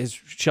his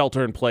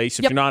shelter in place.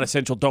 If you're not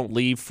essential, don't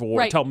leave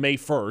until May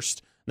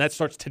 1st. And that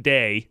starts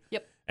today.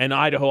 Yep. And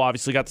Idaho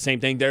obviously got the same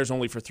thing. Theirs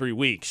only for 3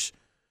 weeks.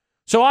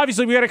 So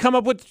obviously we got to come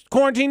up with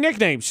quarantine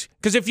nicknames.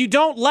 Because if you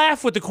don't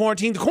laugh with the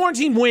quarantine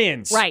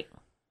wins. Right.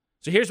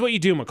 So here's what you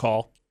do,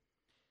 McCall.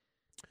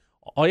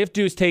 All you have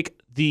to do is take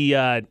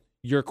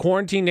your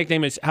quarantine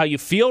nickname is how you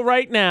feel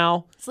right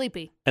now.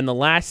 Sleepy. And the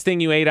last thing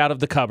you ate out of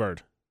the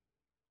cupboard.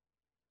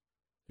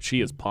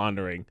 She is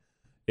pondering.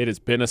 It has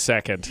been a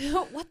second.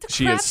 What the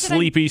She crap is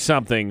sleepy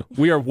something.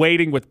 We are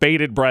waiting with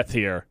bated breath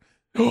here.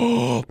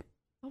 What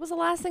was the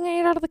last thing I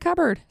ate out of the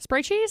cupboard?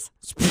 Spray cheese?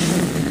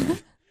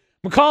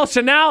 McCall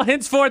shall now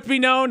henceforth be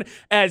known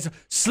as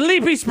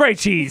Sleepy Spray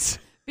Cheese.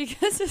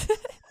 Because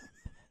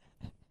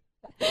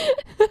I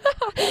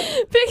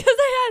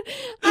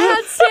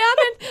had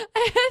salmon.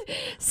 I had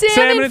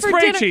salmon and for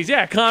spray dinner. cheese.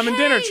 Yeah, common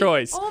dinner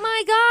choice. Oh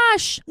my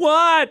gosh.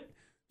 What?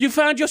 You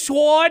found your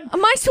sword?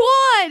 My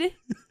sword.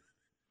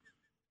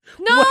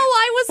 No,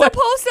 I was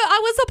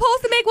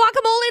supposed to make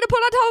guacamole to put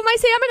on top of my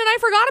salmon, and I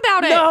forgot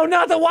about it. No,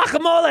 not the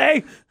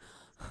guacamole.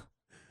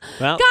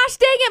 Well, Gosh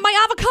dang it,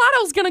 my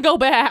avocado's going to go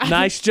bad.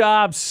 nice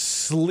job.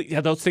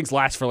 Yeah, those things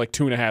last for like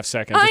 2.5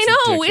 seconds. I It's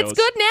know. ridiculous. It's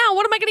good now.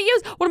 What am I going to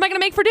use? What am I going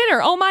to make for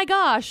dinner? Oh, my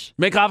gosh.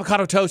 Make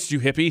avocado toast,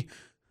 you hippie.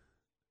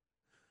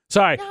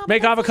 Sorry, No,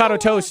 make but avocado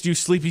that's toast, you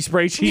sleepy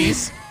spray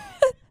cheese.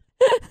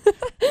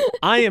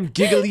 I am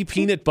giggly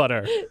peanut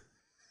butter.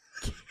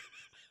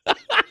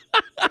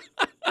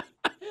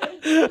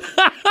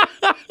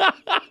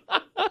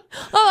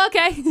 Oh,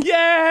 okay.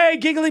 Yay,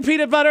 giggly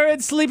peanut butter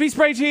and sleepy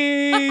spray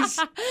cheese.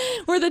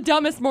 We're the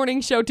dumbest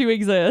morning show to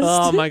exist.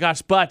 Oh my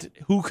gosh, but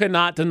who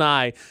cannot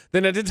deny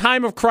that at a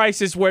time of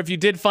crisis where if you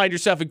did find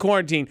yourself in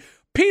quarantine,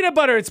 peanut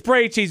butter and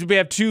spray cheese would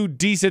have two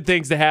decent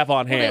things to have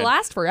on hand. They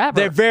last forever.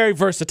 They're very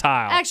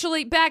versatile.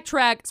 Actually,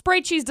 backtrack.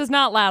 Spray cheese does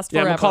not last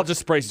Yeah, forever. McCall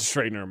just sprays it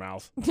straight in her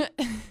mouth.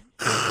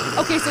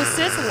 Okay, so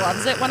sis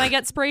loves it when I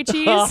get spray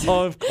cheese.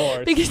 Oh, of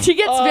course. Because she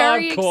gets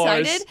very Of course.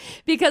 excited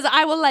because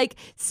I will like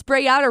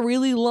spray out a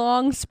really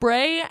long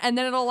spray and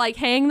then it'll like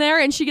hang there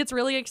and she gets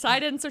really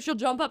excited and so she'll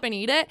jump up and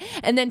eat it.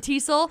 And then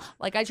Teasel,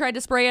 like I tried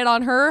to spray it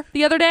on her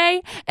the other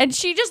day and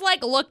she just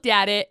like looked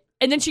at it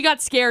and then she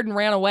got scared and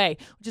ran away,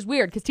 which is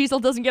weird because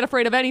Teasel doesn't get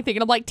afraid of anything.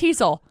 And I'm like,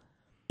 Teasel,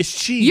 It's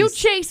cheese. you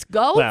chase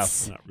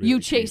goats, Well, not really you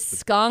chase cheese, but-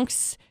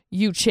 skunks,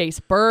 you chase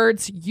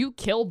birds, you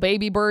kill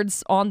baby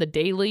birds on the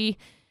daily.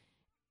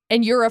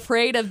 And you're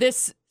afraid of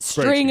this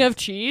string cheese. of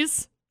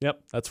cheese?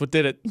 Yep, that's what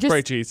did it. Just-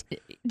 Spray cheese.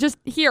 Just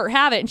here,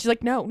 have it. And she's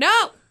like, no.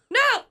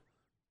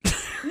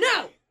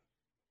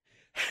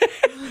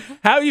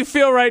 How you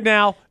feel right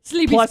now,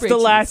 Sleepy plus spray the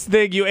cheese. last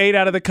thing you ate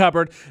out of the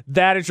cupboard,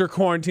 that is your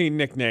quarantine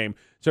nickname.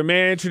 So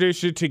may I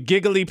introduce you to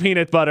Giggly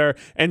Peanut Butter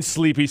and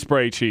Sleepy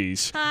Spray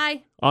Cheese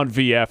Hi. on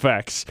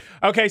VFX.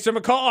 Okay, so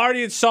McCall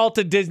already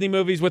insulted Disney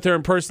movies with her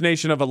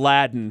impersonation of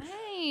Aladdin.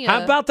 Hey.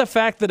 How about the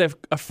fact that if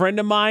a friend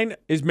of mine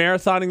is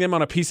marathoning them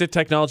on a piece of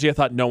technology I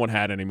thought no one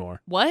had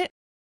anymore? What?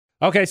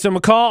 Okay, so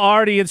McCall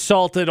already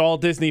insulted all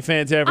Disney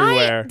fans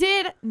everywhere I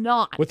did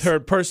not. with her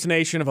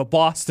impersonation of a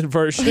Boston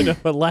version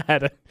of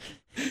Aladdin.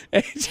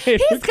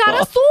 He's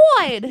got a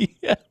sword.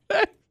 Yeah.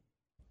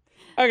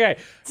 Okay.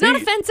 It's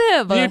not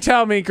offensive. You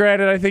tell me,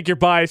 granted, I think you're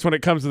biased when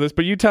it comes to this,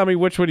 but you tell me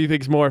which one you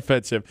think is more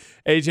offensive.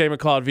 AJ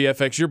McCall at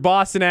VFX, your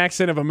Boston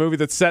accent of a movie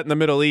that's set in the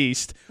Middle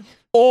East,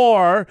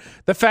 or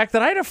the fact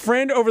that I had a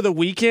friend over the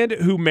weekend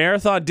who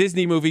marathoned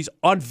Disney movies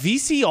on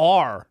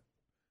VCR.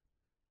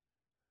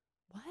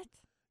 What?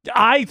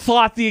 I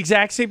thought the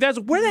exact same thing.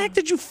 Where the heck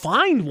did you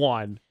find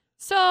one?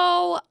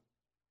 So,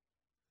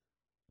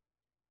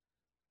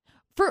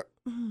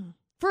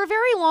 for a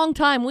very long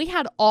time, we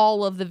had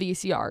all of the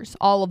VCRs,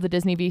 all of the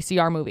Disney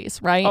VCR movies,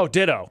 right? Oh,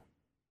 ditto.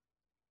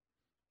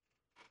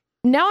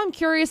 Now I'm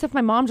curious if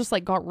my mom just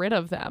like got rid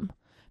of them.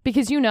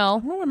 Because, you know, I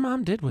wonder what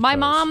mom did with my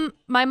those.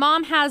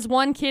 mom has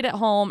one kid at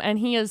home and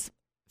he is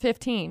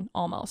 15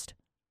 almost.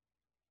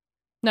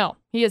 No,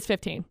 he is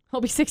 15.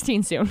 He'll be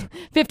 16 soon.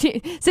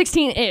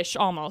 16-ish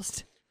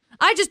almost.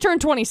 I just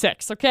turned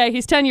 26, okay?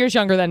 He's 10 years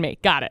younger than me.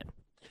 Got it.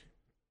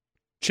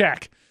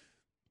 Check.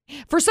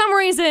 For some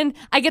reason,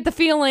 I get the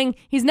feeling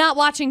he's not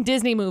watching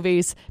Disney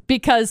movies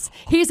because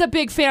he's a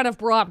big fan of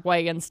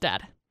Broadway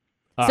instead.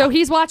 So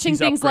he's watching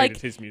things upgraded like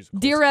his musicals.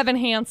 Dear Evan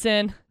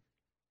Hansen.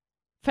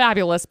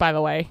 Fabulous, by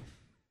the way.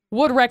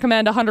 Would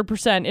recommend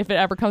 100% if it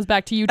ever comes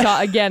back to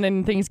Utah again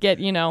and things get,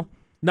 you know.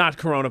 Not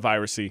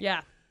coronavirus-y.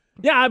 Yeah.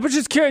 Yeah, I was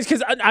just curious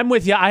because I'm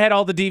with you. I had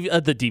all the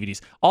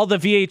DVDs, all the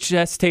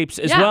VHS tapes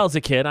as well as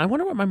a kid. I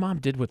wonder what my mom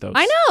did with those.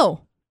 I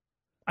know.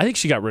 I think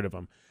she got rid of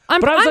them.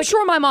 I'm like-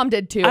 sure my mom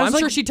did too. I was I'm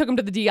sure like- she took him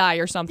to the DI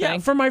or something. Yeah,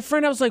 for my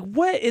friend, I was like,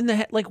 what in the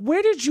heck? Like,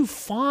 where did you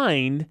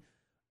find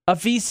a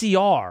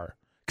VCR?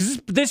 Because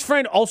this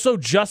friend also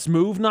just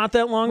moved not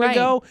that long Right.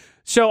 ago.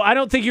 So I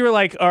don't think you were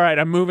like, all right,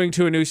 I'm moving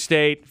to a new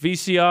state.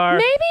 VCR.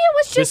 Maybe it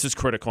was This just is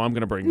critical. I'm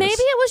going to bring maybe this.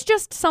 it was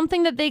just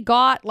something that they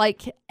got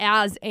like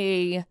as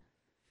a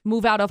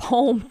move out of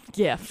home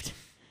gift.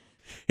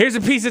 Here's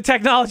a piece of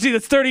technology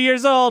that's 30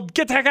 years old.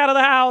 Get the heck out of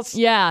the house.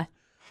 Yeah.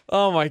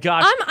 Oh, my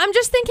gosh. I'm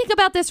just thinking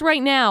about this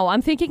right now.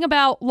 I'm thinking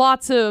about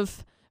lots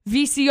of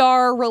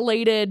VCR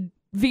related,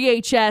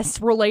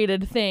 VHS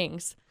related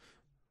things.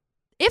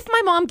 If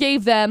my mom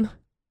gave them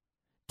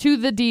to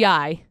the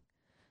DI,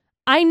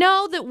 I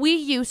know that we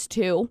used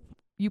to,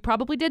 you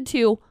probably did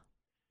too,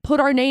 put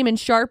our name in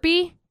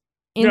Sharpie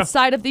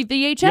inside of the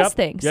VHS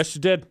things. Yes,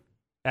 you did.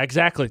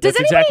 Exactly. Does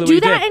That's anybody exactly do what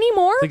you that did.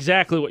 anymore? That's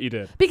exactly what you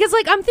did. Because,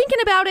 like, I'm thinking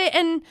about it,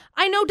 and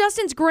I know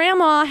Dustin's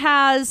grandma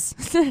has...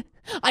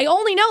 I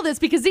only know this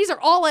because these are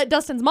all at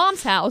Dustin's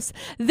mom's house.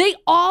 They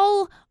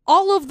all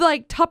of the,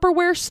 like,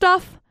 Tupperware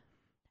stuff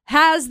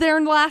has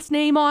their last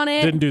name on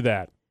it. Didn't do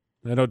that.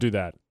 I don't do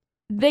that.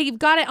 They've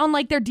got it on,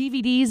 like, their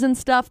DVDs and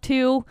stuff,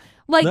 too.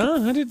 Like,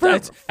 No, I didn't. for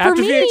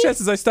After me,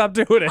 VHSs, I stopped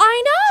doing it.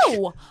 I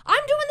know.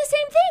 I'm doing the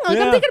same thing. Like,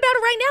 Yeah. I'm thinking about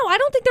it right now. I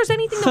don't think there's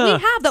anything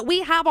that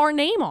we have our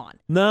name on.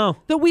 No.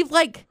 That we've,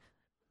 like...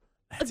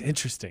 That's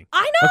interesting.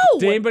 I know.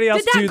 Did anybody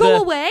else Did that do go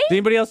the, away? Did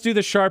anybody else do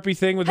the Sharpie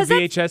thing with Has the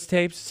that- VHS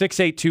tapes?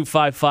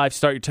 68255.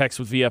 Start your text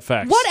with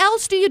VFX. What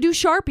else do you do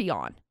Sharpie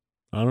on?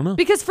 I don't know.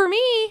 Because for me,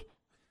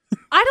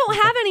 I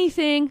don't have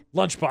anything.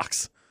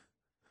 Lunchbox.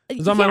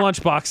 It's on my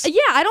lunchbox.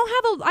 Yeah, I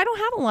don't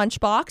have a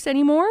lunchbox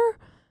anymore.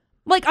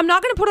 Like, I'm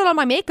not going to put it on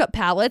my makeup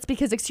palettes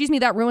because, excuse me,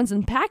 that ruins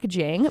in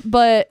packaging.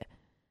 But,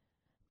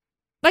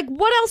 like,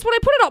 what else would I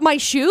put it on? My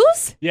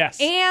shoes? Yes.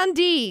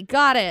 Andy,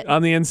 got it.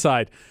 On the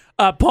inside.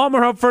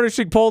 Palmer Home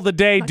Furnishing poll of the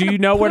day. Do you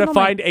know where to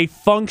find a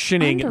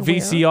functioning underwear.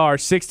 VCR?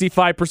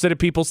 65% of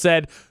people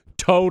said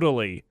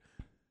totally.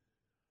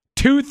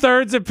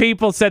 2/3 of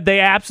people said they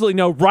absolutely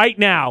know right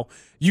now.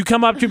 You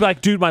come up to me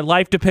like, dude, my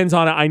life depends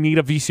on it. I need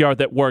a VCR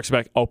that works. I'm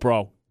like, oh,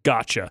 bro,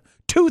 gotcha.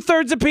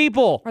 2/3 of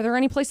people. Are there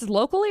any places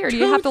locally, or do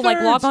you have to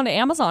like log on to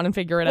Amazon and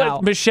figure it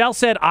out? Michelle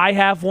said, I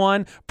have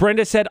one.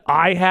 Brenda said,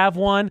 I have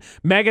one.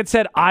 Megan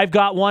said, I've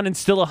got one and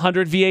still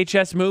 100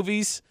 VHS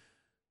movies.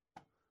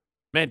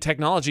 Man,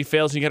 technology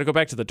fails and you got to go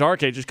back to the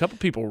dark ages. A couple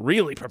people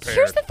really prepared.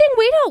 Here's the thing.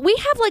 We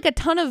have like a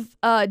ton of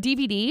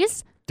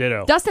DVDs.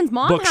 Ditto. Dustin's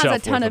mom Bookshelf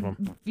has a ton worth of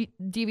them.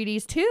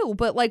 DVDs too,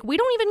 but like we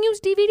don't even use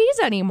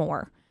DVDs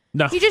anymore.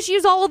 No. You just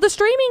use all of the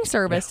streaming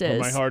services.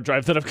 My hard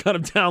drive that I've got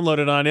them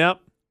downloaded on, yep.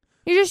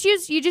 You just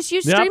use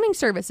streaming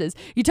services.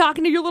 You talk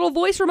into your little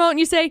voice remote and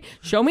you say,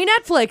 "Show me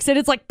Netflix," and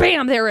it's like,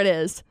 bam, there it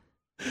is.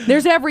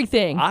 There's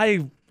everything.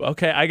 I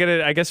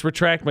gotta, I guess,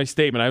 retract my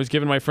statement. I was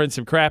giving my friends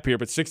some crap here,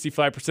 but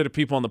 65% of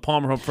people on the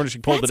Palmer Home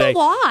Furnishing poll That's today a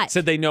lot.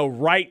 said they know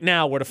right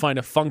now where to find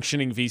a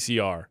functioning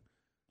VCR.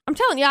 I'm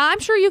telling you, I'm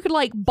sure you could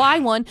like buy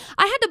one.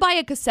 I had to buy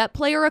a cassette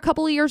player a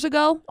couple of years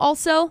ago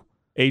also.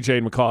 AJ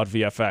and McCall at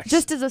VFX.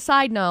 Just as a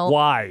side note.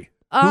 Why?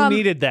 Who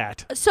needed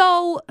that?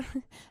 So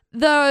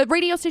the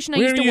radio station I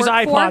We used don't to use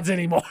work iPods for.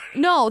 anymore.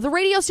 No, the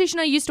radio station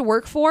I used to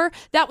work for,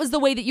 that was the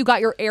way that you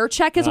got your air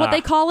check is what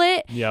they call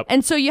it. Yep.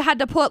 And so you had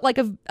to put like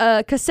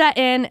a cassette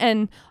in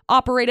and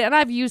operate it. And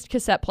I've used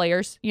cassette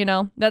players, you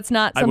know. That's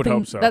not I would something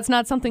hope so. that's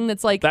not something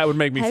that's like That would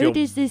make me how feel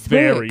does this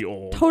very work?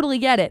 old. Totally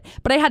get it.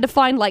 But I had to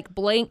find like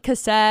blank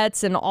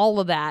cassettes and all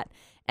of that.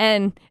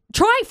 And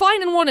try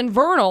finding one in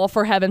Vernal,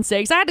 for heaven's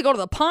sakes. I had to go to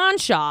the pawn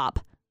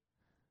shop.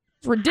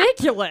 It's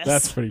ridiculous.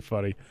 That's pretty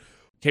funny.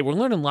 Okay, we're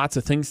learning lots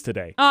of things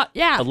today.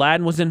 Yeah.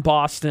 Aladdin was in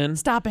Boston.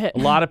 Stop it. A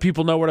lot of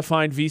people know where to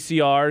find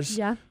VCRs.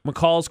 Yeah.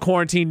 McCall's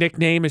quarantine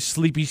nickname is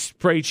Sleepy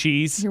Spray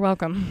Cheese. You're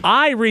welcome.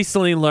 I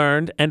recently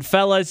learned, and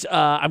fellas,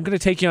 I'm going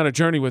to take you on a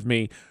journey with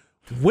me.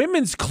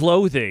 Women's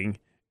clothing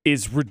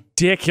is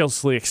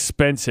ridiculously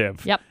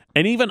expensive. Yep.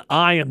 And even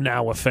I am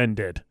now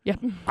offended. Yep.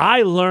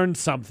 I learned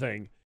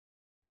something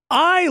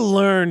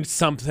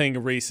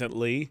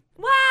recently.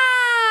 Wow.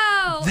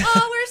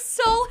 Oh, we're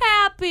so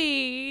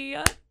happy.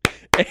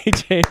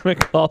 AJ and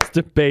McCall's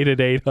Debate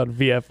at 8 on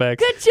VFX.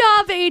 Good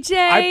job, AJ.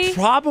 I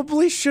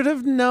probably should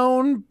have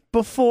known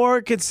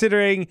before,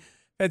 considering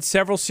I had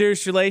several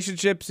serious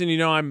relationships and,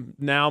 I'm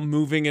now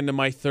moving into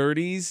my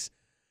 30s.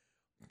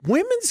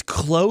 Women's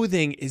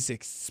clothing is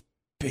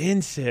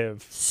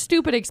expensive.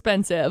 Stupid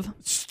expensive.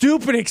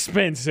 Stupid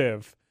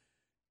expensive.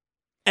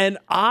 And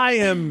I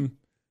am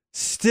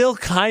still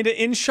kind of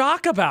in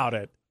shock about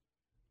it.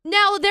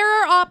 Now,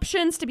 there are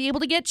options to be able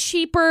to get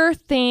cheaper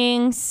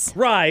things.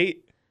 Right.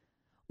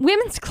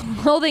 Women's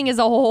clothing as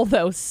a whole,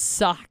 though,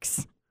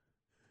 sucks.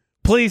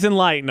 Please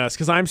enlighten us,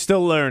 because I'm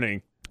still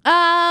learning.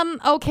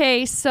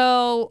 Okay,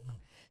 so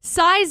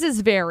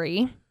sizes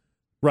vary.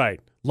 Right.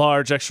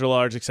 Large, extra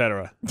large,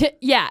 etc.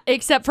 Yeah,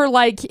 except for,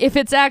 like, if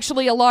it's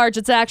actually a large,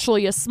 it's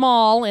actually a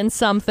small in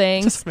some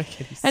things. Doesn't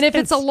make any sense. And if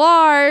it's a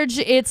large,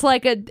 it's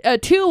like a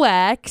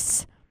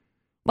 2X.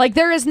 Like,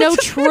 there is no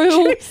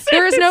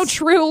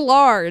true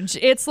large.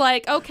 It's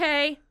like,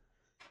 okay,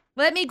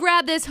 let me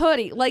grab this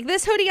hoodie. Like,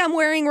 this hoodie I'm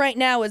wearing right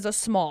now is a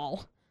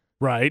small.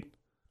 Right.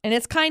 And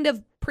it's kind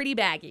of pretty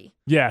baggy.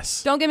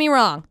 Yes. Don't get me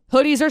wrong.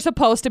 Hoodies are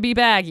supposed to be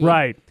baggy.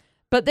 Right.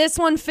 But this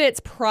one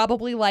fits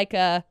probably like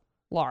a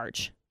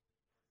large.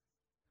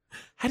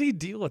 How do you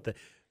deal with it?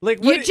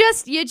 Like, You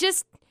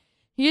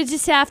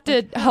just have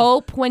to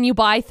hope when you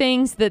buy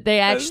things that they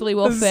actually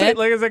will fit.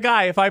 Like, as a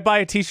guy, if I buy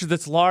a t-shirt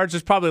that's large,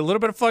 there's probably a little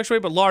bit of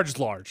fluctuation, but large is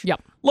large.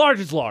 Yep. Large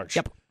is large.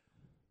 Yep.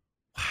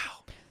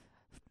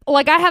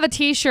 Like, I have a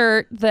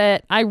t-shirt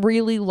that I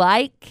really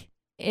like.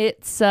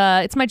 It's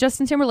my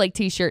Justin Timberlake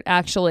t-shirt,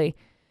 actually.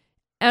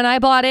 And I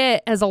bought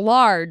it as a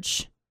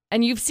large.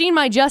 And you've seen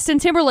my Justin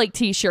Timberlake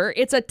t-shirt.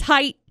 It's a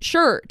tight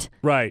shirt.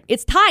 Right.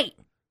 It's tight,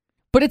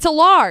 but it's a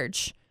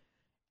large.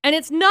 And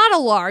it's not a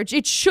large.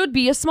 It should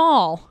be a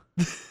small.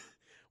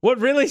 What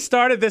really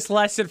started this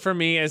lesson for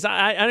me is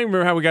I don't even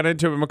remember how we got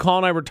into it, but McCall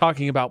and I were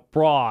talking about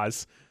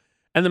bras.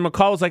 And then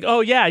McCall was like,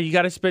 oh, yeah, you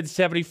got to spend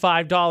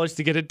 $75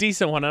 to get a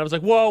decent one. And I was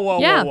like, whoa.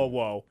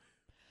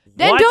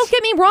 Then What? don't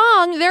get me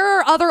wrong. There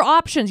are other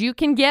options. You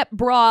can get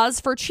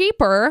bras for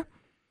cheaper.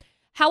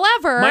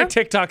 However, My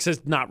TikTok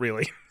says not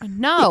really.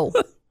 no.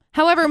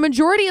 However,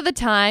 majority of the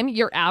time,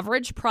 your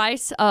average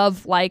price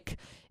of like,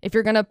 if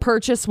you're going to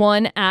purchase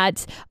one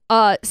at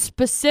a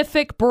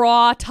specific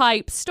bra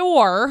type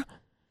store,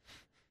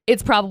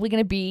 it's probably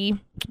going to be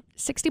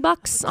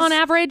 $60 on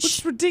average.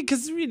 It's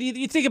ridiculous.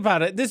 You think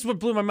about it. This is what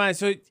blew my mind.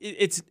 So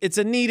it's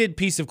a needed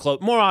piece of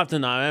clothing. More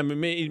often than not. I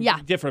mean,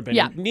 different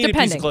opinion. Yeah, needed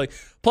piece of clothing.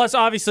 Plus,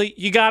 obviously,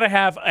 you got to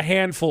have a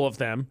handful of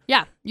them.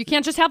 Yeah, you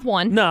can't just have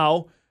one.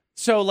 No.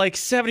 So, like,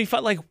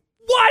 75, like,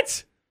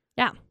 what?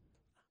 Yeah.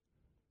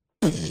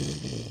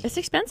 It's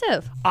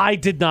expensive. I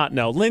did not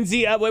know.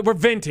 Lindsay, we're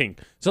venting.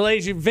 So,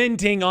 ladies, you're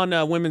venting on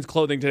women's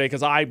clothing today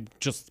because I'm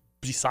just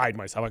beside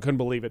myself. I couldn't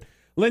believe it.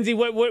 Lindsay,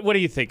 what do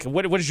you think?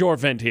 What is your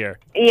vent here?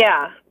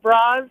 Yeah,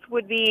 bras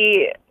would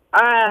be,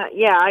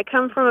 I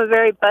come from a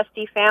very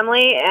busty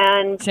family,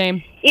 and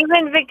Same.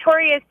 even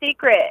Victoria's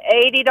Secret,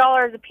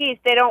 $80 a piece,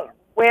 they don't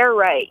wear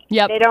right.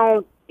 Yep. They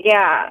don't,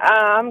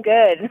 I'm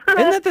good.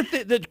 Isn't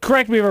that the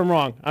correct me if I'm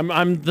wrong.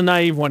 I'm the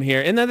naive one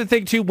here. Isn't that the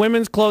thing, too?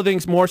 Women's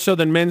clothing's more so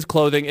than men's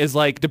clothing is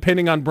like,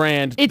 depending on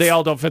brand, they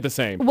all don't fit the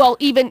same. Well,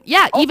 even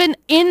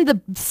in the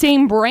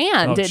same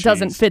brand, it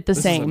doesn't fit the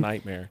same. This is a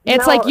nightmare.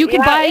 It's No, like you can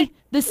yeah, buy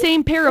the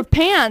same pair of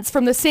pants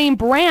from the same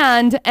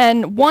brand,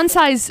 and one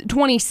size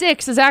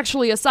 26 is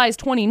actually a size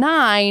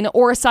 29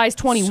 or a size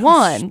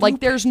 21. Like,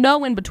 there's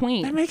no in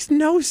between. That makes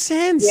no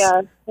sense.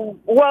 Yeah.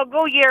 Well,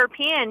 go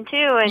European,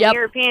 too, and Yep.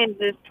 European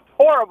is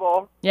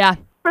horrible. Yeah.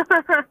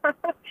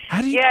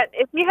 How do you... Yeah,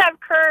 if you have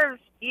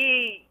curves,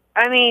 you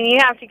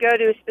have to go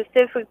to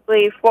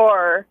specifically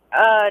for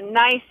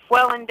nice,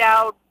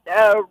 well-endowed,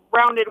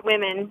 rounded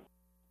women.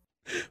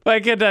 If I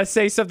could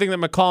say something that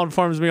McCall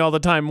informs me all the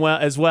time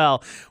as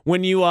well.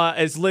 When you,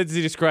 as Lindsay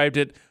described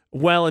it,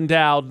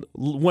 well-endowed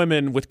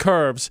women with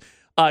curves,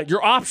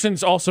 your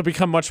options also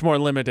become much more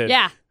limited.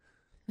 Yeah.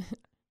 You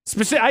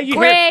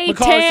Gray, hear McCall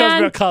tells me tan,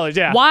 about colors,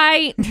 yeah.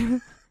 white.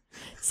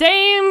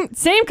 Same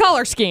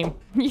color scheme.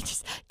 You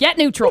just get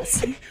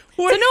neutrals. It's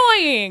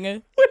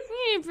annoying.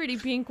 Pretty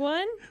pink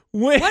one.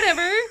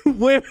 Whatever.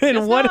 Women,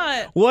 Guess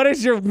not. what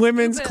is your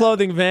women's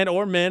clothing vent,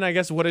 or men, I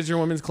guess, what is your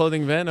women's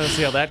clothing vent? Let's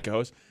see how that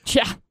goes.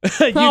 Yeah.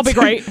 That'll be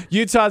great.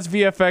 Utah's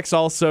VFX,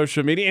 all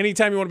social media.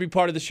 Anytime you want to be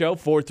part of the show,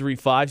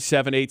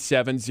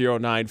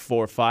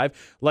 435-787-0945.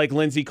 Like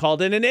Lindsay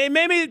called in, and hey,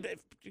 maybe,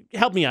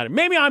 help me out.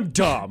 Maybe I'm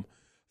dumb.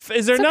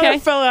 Is there another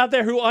fella out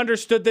there who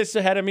understood this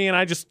ahead of me and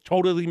I just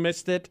totally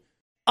missed it?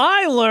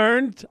 I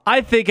learned, I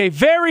think, a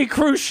very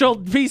crucial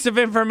piece of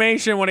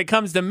information when it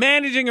comes to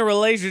managing a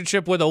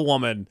relationship with a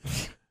woman.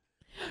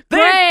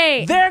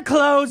 Great. Their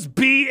clothes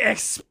be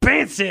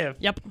expensive.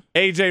 Yep.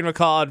 AJ and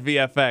McCall on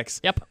VFX.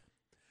 Yep.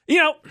 You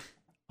know,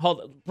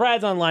 hold on.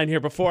 Brad's online here.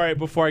 Before I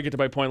get to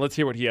my point, let's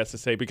hear what he has to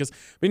say, because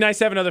it'd be nice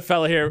to have another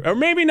fella here. Or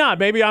maybe not.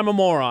 Maybe I'm a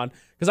moron.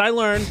 Because I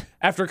learned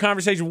after a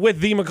conversation with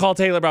the McCall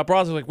Taylor about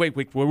bras, I was like, wait,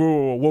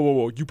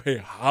 whoa. You pay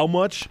how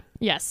much?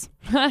 Yes.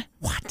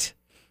 What?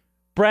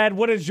 Brad,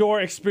 what is your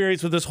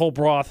experience with this whole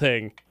bra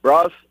thing?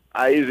 Bras,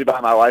 I usually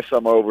buy my wife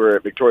some over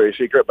at Victoria's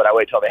Secret, but I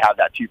wait till they have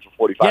that cheap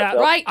for $45. Yeah,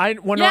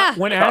 right. When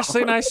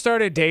Ashley and I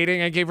started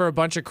dating, I gave her a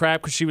bunch of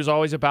crap because she was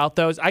always about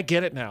those. I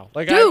get it now.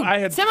 Like, Dude, I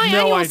had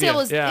semi-annual no idea. sale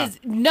is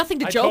nothing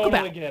to joke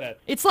totally about. Get it.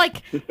 It's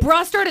like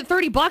bras start at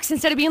 $30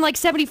 instead of being like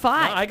 $75.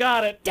 I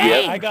got it.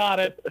 Dang. Yeah, I got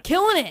it.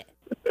 Killing it.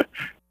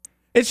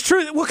 It's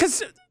true. Well,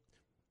 because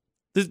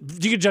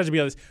you can judge me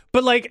on this,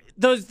 but like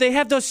they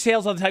have those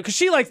sales all the time because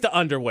she likes the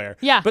underwear.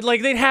 Yeah. But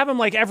like they'd have them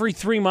like every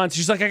 3 months.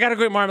 She's like, I gotta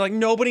go get more. I'm like,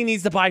 nobody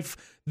needs to buy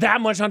that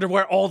much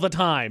underwear all the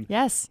time.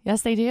 Yes,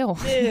 they do.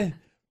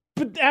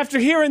 But after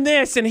hearing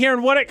this and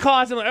hearing what it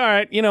costs, I'm like, all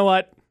right, you know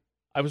what?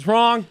 I was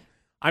wrong.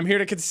 I'm here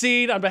to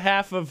concede on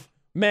behalf of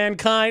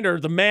mankind, or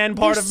the man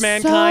part of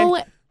mankind.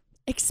 So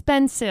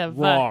expensive.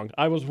 Wrong.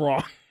 I was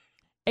wrong.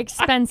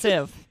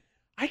 Expensive.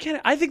 I get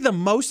it. I think the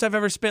most I've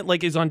ever spent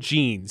is on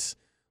jeans.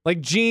 Like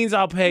jeans,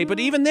 I'll pay, but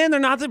even then, they're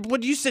not.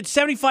 What you said,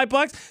 $75.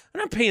 I'm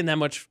not paying that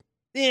much,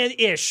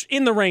 ish,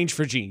 in the range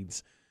for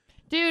jeans.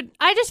 Dude,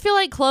 I just feel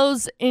like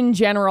clothes in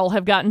general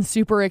have gotten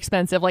super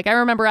expensive. Like, I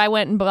remember I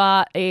went and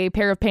bought a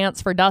pair of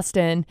pants for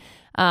Dustin.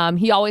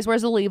 He always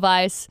wears a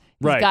Levi's.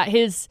 He's got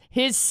his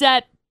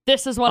set.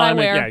 This is what I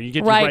wear. Yeah, you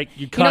get right.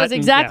 You He knows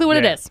exactly what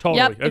it is. Totally.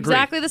 Yep, Agree.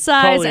 exactly the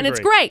size, Totally and it's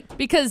agree. great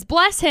because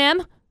bless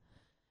him,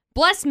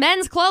 bless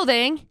men's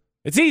clothing.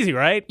 It's easy,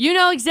 right? You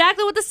know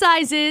exactly what the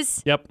size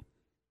is. Yep.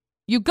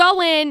 You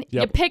go in,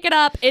 you pick it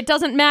up. It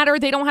doesn't matter.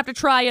 They don't have to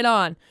try it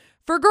on.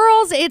 For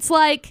girls, it's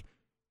like,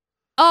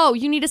 oh,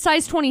 you need a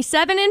size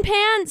 27 in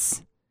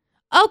pants?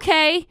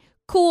 Okay,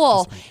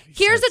 cool.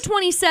 Here's a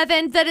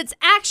 27 that it's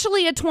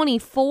actually a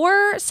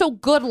 24, so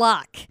good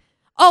luck.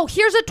 Oh,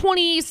 here's a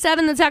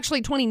 27 that's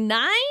actually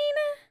 29?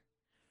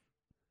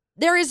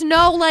 There is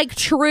no, like,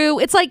 true.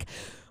 It's like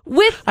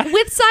with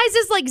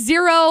sizes like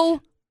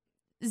 0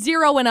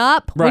 and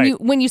up,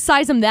 right. when you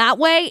size them that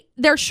way,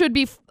 there should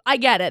be, I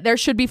get it, there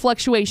should be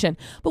fluctuation.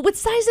 But with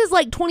sizes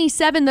like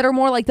 27 that are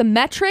more like the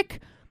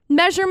metric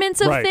measurements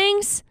of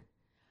things,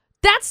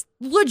 that's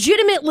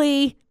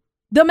legitimately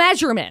the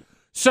measurement.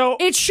 So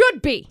it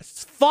should be.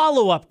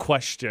 Follow-up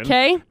question.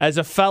 Okay. As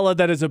a fella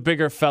that is a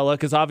bigger fella,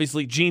 because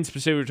obviously jeans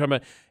specifically we're talking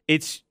about,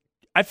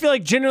 I feel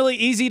like generally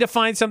easy to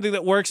find something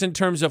that works in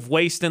terms of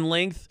waist and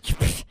length.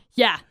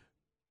 Yeah.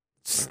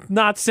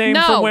 Not same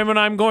No. for women,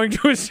 I'm going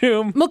to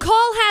assume.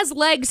 McCall has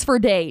legs for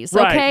days,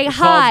 Right. okay? McCall's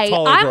a Hi,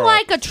 taller I'm girl.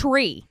 like a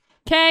tree,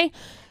 okay?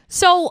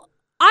 So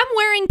I'm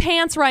wearing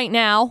pants right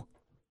now.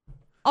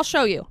 I'll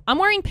show you. I'm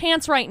wearing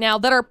pants right now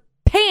that are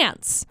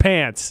pants.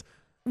 Pants.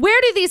 Where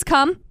do these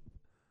come?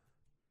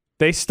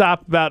 They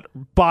stop about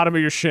bottom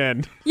of your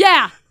shin.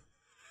 Yeah.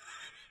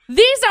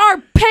 These are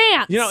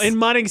pants. You know, in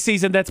mudding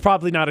season, that's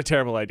probably not a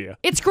terrible idea.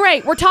 It's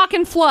great. We're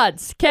talking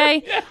floods,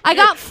 okay? I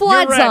got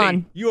floods You're ready.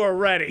 on. You are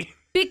ready.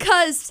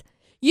 Because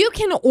you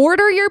can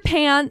order your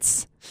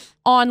pants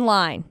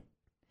online.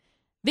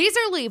 These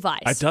are Levi's.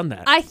 I've done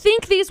that. I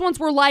think these ones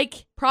were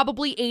like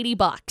probably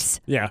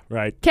 $80. Yeah,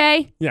 right.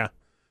 Okay? Yeah.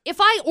 If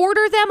I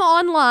order them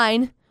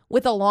online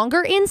with a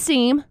longer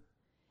inseam,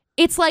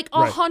 it's like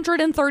Right.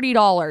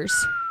 $130.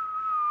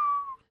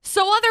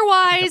 So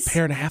otherwise,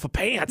 Pair and a half of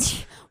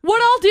pants.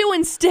 what I'll do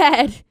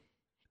instead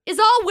is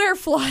I'll wear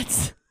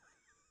floods.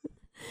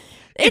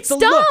 It's a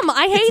dumb. look.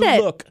 I hate It's a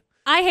it. look.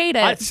 I hate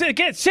it.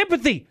 Again,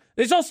 sympathy.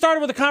 This all started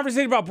with a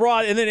conversation about bra,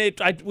 and then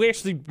we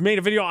actually made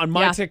a video on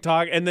my Yeah.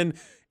 TikTok, and then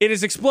it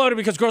has exploded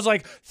because girls are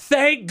like,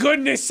 thank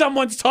goodness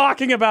someone's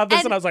talking about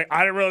this. And I was like,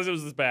 I didn't realize it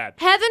was this bad.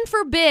 Heaven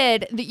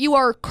forbid that you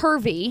are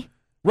curvy.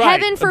 Right,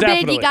 Heaven forbid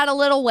definitely. you got a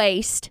little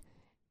waist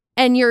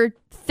and you're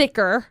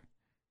thicker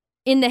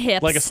in the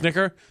hips. Like a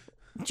Snicker?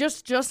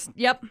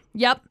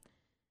 Yep.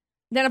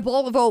 Then a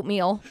bowl of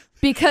oatmeal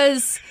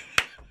because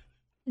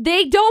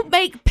they don't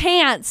make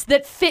pants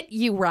that fit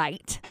you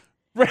right.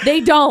 They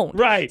don't.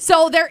 Right.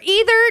 So they're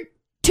either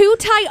too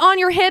tight on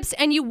your hips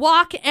and you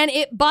walk and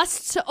it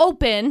busts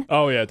open,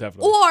 Oh, yeah,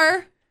 definitely.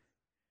 or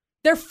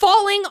they're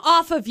falling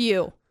off of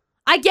you.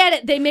 I get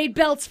it. They made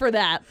belts for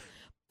that.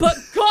 But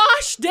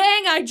gosh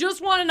dang, I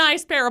just want a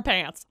nice pair of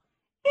pants.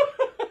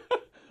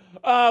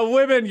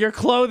 Women, your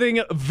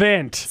clothing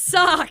vent.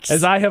 Sucks.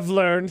 As I have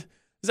learned,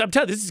 I'm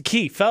telling you, this is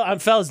key.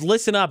 Fellas,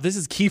 listen up. This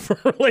is key for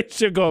a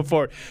relationship going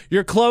forward.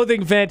 Your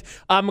clothing vent.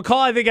 McCall,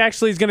 I think,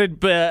 actually is going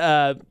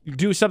to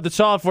do something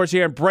solid for us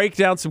here and break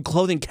down some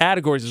clothing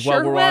categories as well.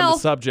 Sure We're on will. the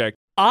subject.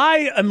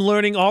 I am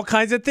learning all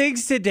kinds of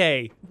things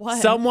today.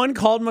 What? Someone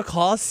called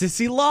McCall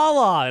Sissy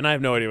Lala, and I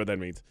have no idea what that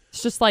means.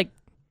 It's just like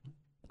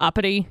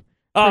uppity,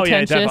 Oh, yeah,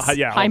 pretentious, definitely.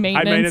 Yeah, high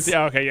maintenance.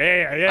 Yeah, okay,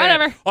 yeah.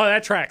 Whatever. Oh,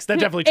 that tracks. That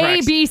definitely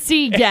tracks. A, B,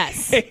 C,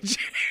 yes. AJ.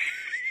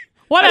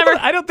 Whatever.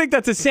 I don't think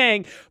that's a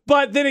saying.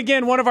 But then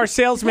again, one of our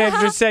sales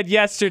managers said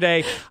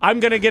yesterday, I'm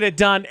going to get it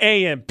done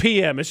AM,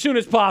 PM, as soon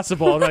as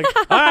possible. I'm like,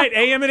 all right,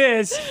 AM it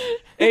is.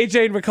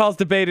 AJ and McCall's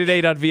Debate at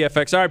 8 on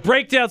VFX. All right,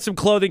 break down some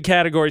clothing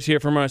categories here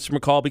from us,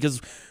 McCall,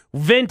 because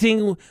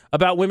venting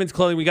about women's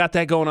clothing, we got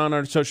that going on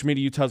our social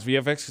media, Utah's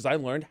VFX, because I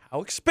learned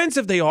how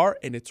expensive they are,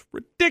 and it's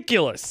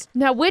ridiculous.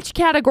 Now, which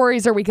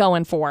categories are we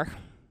going for?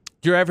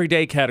 Your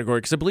everyday category,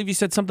 because I believe you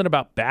said something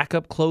about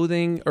backup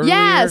clothing earlier.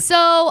 Yeah,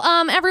 so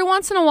every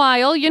once in a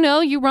while,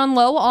 you run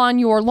low on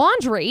your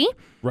laundry.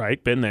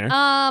 Right, been there.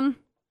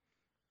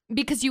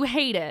 Because you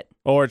hate it.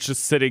 Or it's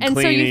just sitting and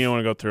so clean you and you don't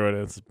want to go through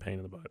it. It's a pain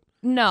in the butt.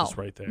 No. Just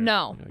right there.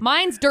 No. Like-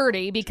 Mine's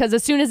dirty because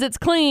as soon as it's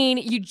clean,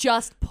 you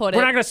just put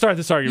We're it not going to start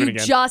this argument You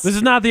again. just This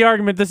is not the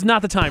argument. This is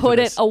not the time for put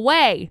this. it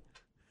away.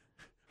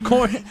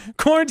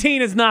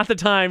 Quarantine is not the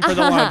time for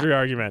the laundry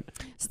argument.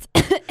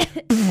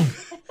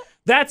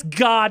 That's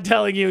God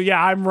telling you,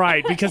 yeah, I'm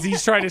right, because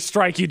he's trying to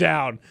strike you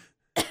down.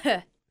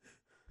 I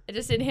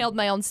just inhaled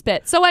my own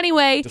spit. So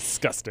anyway,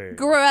 Disgusting.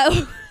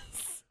 gross.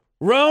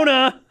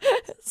 Rona.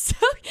 So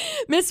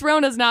Miss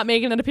Rona's not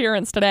making an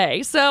appearance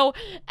today. So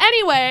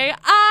anyway,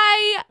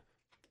 I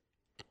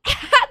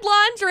had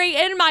laundry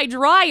in my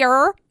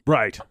dryer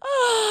Right.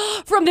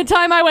 from the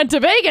time I went to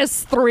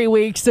Vegas 3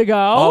 weeks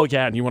ago. Oh,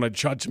 yeah, and you want to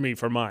judge me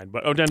for mine.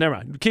 But, oh, never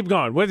mind. Keep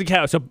going. Where's the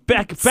cow? So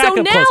backup So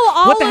clothes. now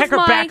all What the of heck are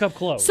my- backup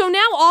clothes? So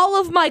now all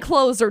of my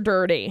clothes are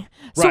dirty.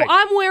 So Right.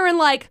 I'm wearing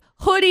like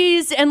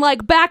hoodies and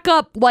like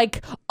backup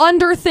like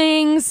under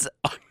things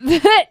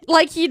that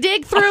like you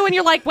dig through and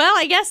you're like, well,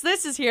 I guess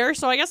this is here,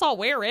 so I guess I'll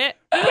wear it.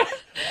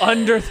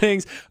 Under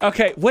things.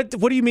 Okay, what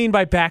do you mean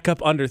by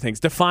backup under things?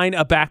 Define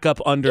a backup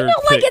under Like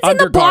thing. it's in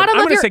the Under bottom I'm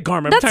of gonna your. say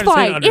garment. That's I'm tired of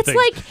saying fine. under It's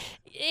things. like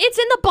it's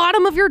in the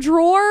bottom of your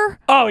drawer.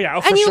 Oh yeah,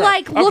 for And you sure.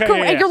 like look Okay, around,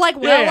 yeah, and you're like,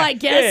 yeah. well, Yeah, I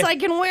guess yeah. I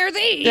can wear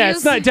these. Yeah,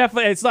 it's not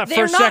definitely. It's not They're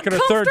first, not second, or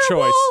third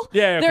choice. comfortable.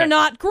 Yeah, okay. They're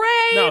not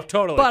great. No,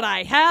 totally. But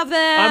I have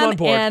them. I'm on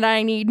board. And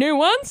I need new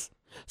ones.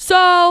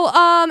 So,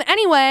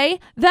 anyway,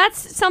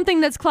 that's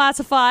something that's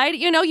classified.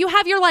 You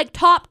have your like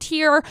top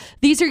tier.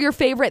 These are your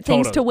favorite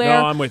things Totally. to wear.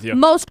 No, I'm with you.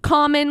 Most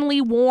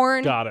commonly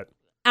worn Got it.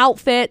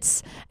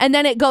 outfits, and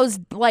then it goes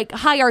like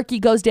hierarchy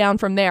goes down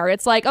from there.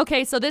 It's like,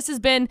 okay, so this has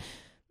been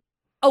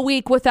a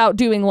week without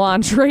doing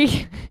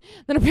laundry.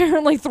 Then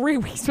apparently 3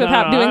 weeks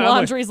without doing I'm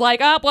laundry is like,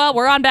 oh, well,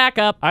 we're on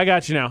backup. I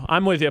got you now.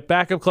 I'm with you.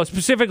 Backup clothes,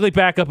 specifically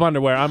backup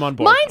underwear. I'm on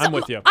board. I'm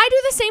with you. I do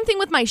the same thing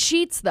with my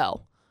sheets,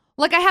 though.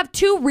 Like, I have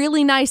 2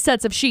 really nice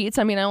sets of sheets.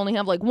 I mean, I only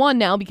have like 1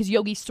 now because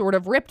Yogi sort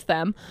of ripped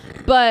them.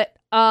 But,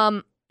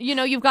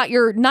 you've got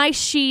your nice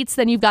sheets,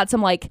 then you've got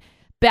some like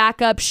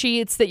backup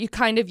sheets that you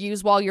kind of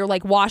use while you're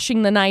like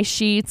washing the nice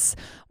sheets,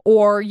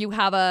 or you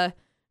have a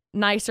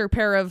nicer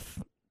pair of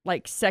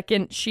like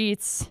second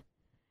sheets.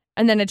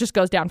 And then it just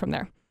goes down from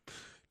there.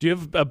 Do you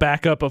have a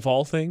backup of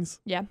all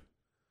things? Yeah.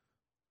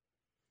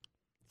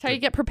 That's how you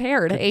get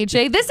prepared,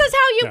 AJ. This is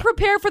how you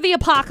prepare for the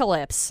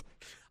apocalypse.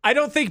 I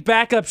don't think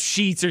backup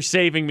sheets are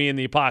saving me in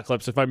the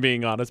apocalypse, if I'm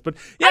being honest. But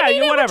yeah, I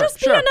mean, whatever. It would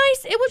just be a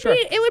nice.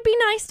 It would be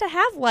nice to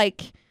have,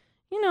 like,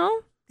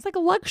 it's like a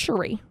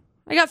luxury.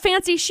 I got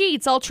fancy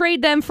sheets. I'll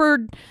trade them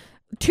for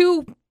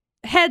 2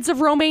 heads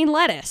of romaine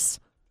lettuce.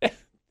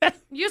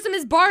 Use them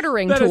as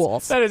bartering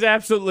tools. That is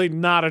absolutely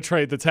not a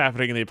trade that's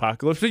happening in the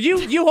apocalypse. But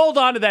you hold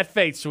on to that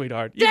faith,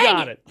 sweetheart. You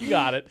got it. You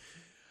got it.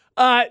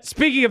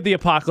 Speaking of the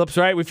apocalypse,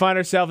 right? We find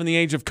ourselves in the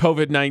age of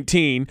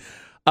COVID-19.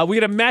 We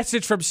get a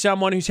message from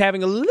someone who's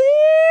having a little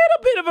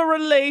bit of a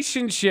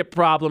relationship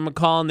problem,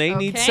 McCall, and they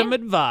need some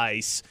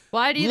advice.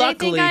 Why do they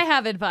think I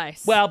have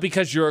advice? Well,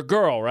 because you're a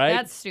girl, right?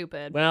 That's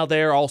stupid. Well,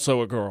 they're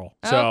also a girl.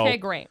 So, okay,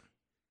 great.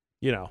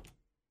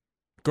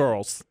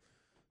 Girls.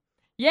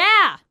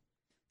 Yeah.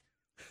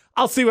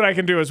 I'll see what I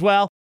can do as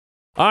well.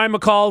 All right,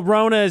 McCall,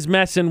 Rona is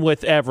messing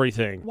with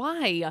everything.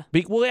 Why?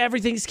 Well,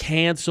 everything's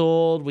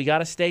canceled. We got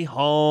to stay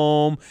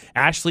home.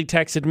 Ashley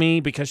texted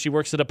me because she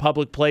works at a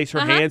public place.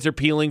 Her hands are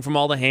peeling from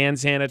all the hand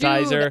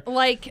sanitizer.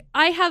 Dude,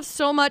 I have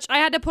so much. I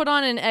had to put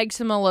on an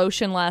eczema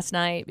lotion last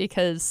night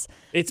because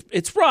it's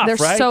rough, they're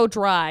right? so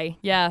dry.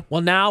 Yeah.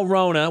 Well, now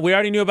Rona, we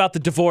already knew about the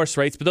divorce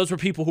rates, but those were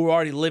people who were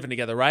already living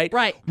together, right?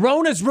 Right.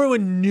 Rona's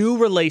ruined new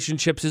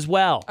relationships as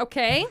well.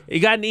 Okay. You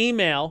got an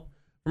email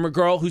from a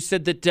girl who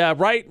said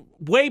that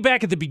way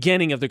back at the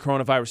beginning of the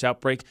coronavirus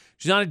outbreak,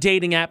 she's on a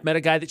dating app, met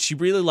a guy that she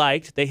really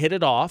liked. They hit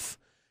it off.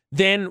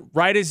 Then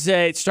right as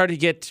it started to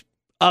get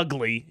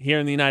ugly here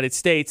in the United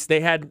States,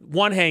 they had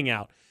one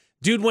hangout.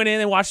 Dude went in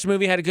and watched the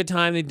movie, had a good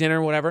time, they had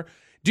dinner, whatever.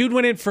 Dude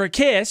went in for a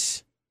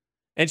kiss,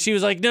 and she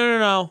was like,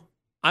 no.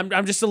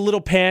 I'm just a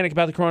little panicked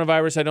about the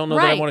coronavirus. I don't know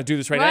that I want to do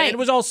this right now. And it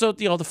was also,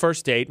 the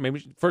first date,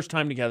 maybe first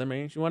time together,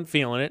 maybe she wasn't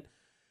feeling it.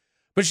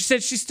 But she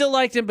said she still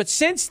liked him. But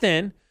since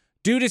then,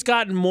 dude has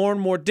gotten more and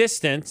more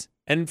distant.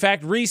 And in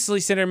fact, recently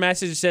sent her a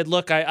message and said,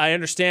 look, I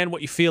understand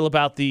what you feel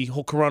about the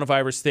whole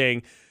coronavirus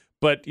thing,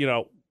 but,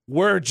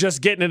 we're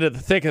just getting into the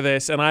thick of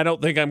this, and I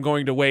don't think I'm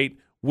going to wait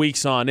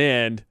weeks on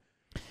end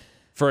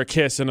for a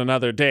kiss and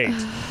another date.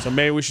 So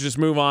maybe we should just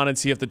move on and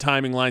see if the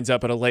timing lines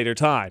up at a later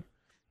time.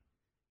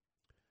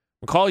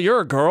 McCall, you're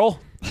a girl.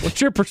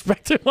 What's your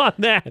perspective on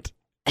that?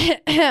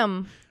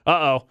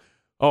 Uh-oh.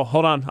 Oh,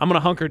 hold on. I'm going to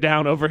hunker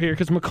down over here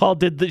because McCall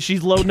did that.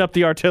 She's loading up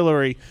the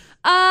artillery.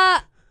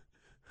 I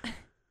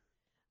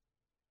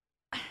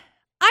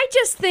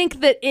just think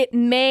that it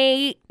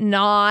may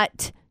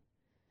not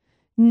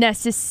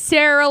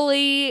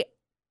necessarily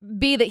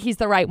be that he's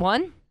the right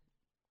one.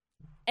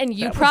 And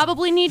you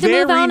probably need to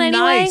move on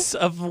anyway. Very nice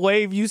of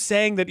way of you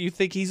saying that you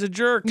think he's a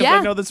jerk. Because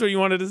I know that's what you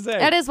wanted to say.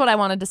 That is what I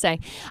wanted to say.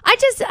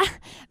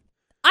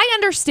 I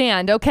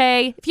understand,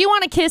 okay? If you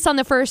want to kiss on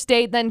the first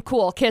date, then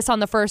cool, kiss on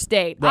the first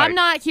date. Right. I'm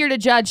not here to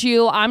judge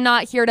you. I'm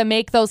not here to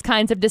make those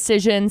kinds of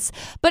decisions.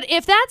 But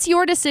if that's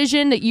your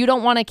decision that you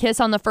don't want to kiss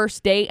on the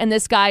first date and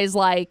this guy's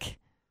like,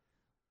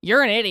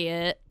 you're an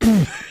idiot.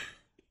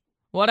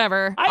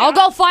 Whatever. I'll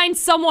go find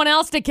someone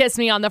else to kiss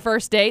me on the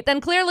first date. Then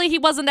clearly he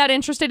wasn't that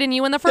interested in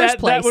you in the first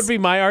place. That would be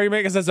my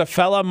argument because as a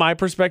fella, my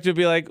perspective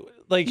would be like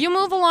you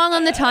move along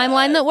on the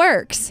timeline that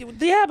works.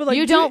 Yeah, but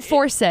you don't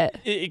force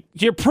it.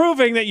 You're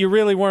proving that you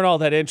really weren't all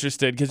that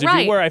interested because if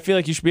you were, I feel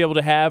like you should be able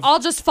to have. I'll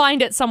just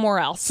find it somewhere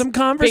else. Some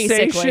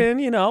conversation,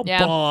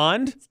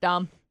 bond. It's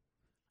dumb.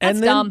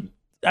 That's dumb.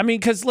 I mean,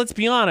 because let's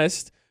be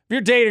honest, if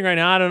you're dating right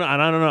now, I don't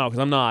know because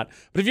I'm not.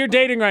 But if you're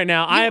dating right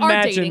now, I imagine. You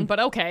are dating, but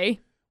okay.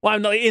 Well,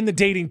 I'm not in the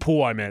dating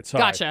pool. I meant.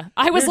 Sorry. Gotcha.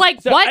 I was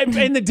like, what? I'm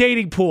in the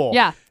dating pool.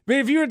 Yeah. But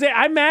if you were,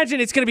 I imagine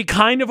it's going to be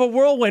kind of a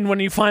whirlwind when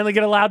you finally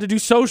get allowed to do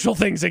social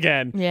things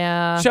again.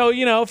 Yeah. So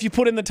if you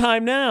put in the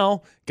time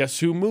now, guess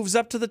who moves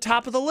up to the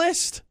top of the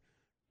list?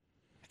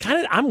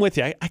 I'm with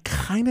you. I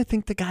kind of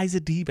think the guy's a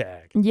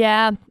D-bag.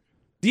 Yeah.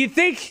 Do you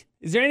think?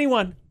 Is there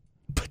anyone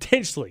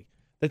potentially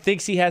that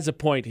thinks he has a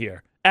point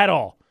here at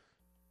all?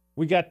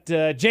 We got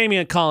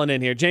Jamie calling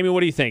in here. Jamie,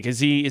 what do you think? Is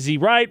he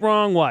right,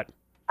 wrong, what?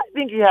 I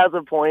think he has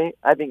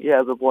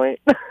a point.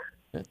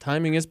 Yeah,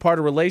 timing is part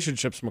of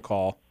relationships,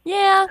 McCall.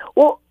 Yeah.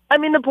 Well, I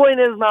mean, the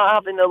point is not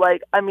having to,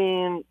 I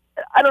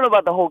don't know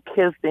about the whole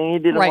kiss thing. He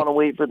didn't want to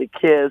wait for the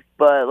kiss,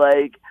 but,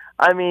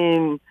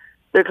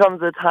 there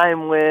comes a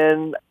time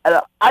when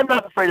I'm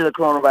not afraid of the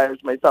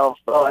coronavirus myself.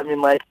 So,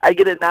 I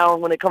get it now,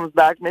 and when it comes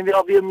back, maybe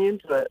I'll be immune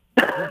to it.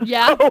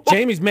 Yeah.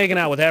 Jamie's making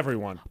out with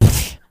everyone.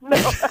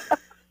 No.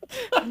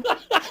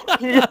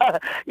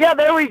 Yeah,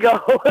 there we go.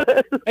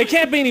 It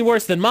can't be any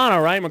worse than mono,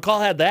 right?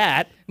 McCall had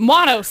that.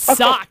 Mono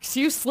sucks.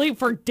 You sleep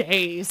for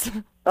days.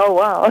 Oh,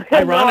 wow.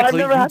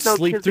 Ironically, you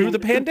sleep through the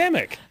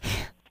pandemic.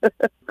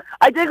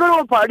 I did go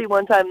to a party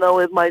one time, though,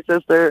 with my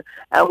sister,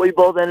 and we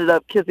both ended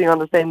up kissing on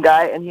the same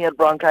guy, and he had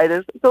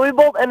bronchitis. So we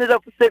both ended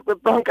up sick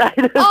with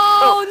bronchitis.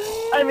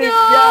 Oh, so, no.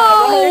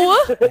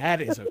 Yeah, right?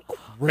 That is a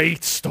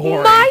great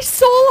story. My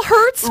soul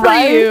hurts for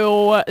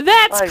you.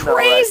 That's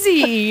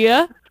crazy.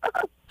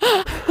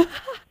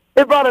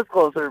 It brought us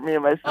closer, me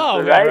and my sister,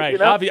 Oh, right? You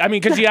know? I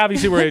mean, because you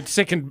obviously were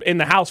sick in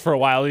the house for a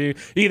while. You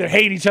either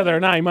hate each other or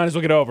not. You might as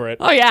well get over it.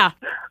 Oh, yeah.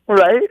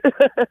 Right?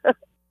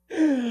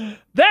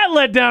 That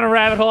led down a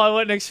rabbit hole I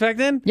wasn't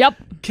expecting. Yep.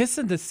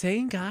 Kissing the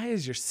same guy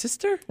as your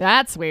sister?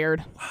 That's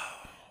weird.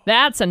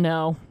 That's a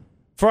no.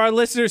 For our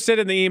listeners sent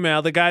in the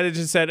email, the guy that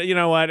just said, you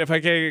know what, if I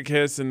can't get a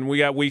kiss and we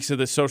got weeks of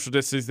this social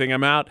distancing thing,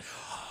 I'm out.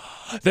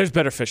 There's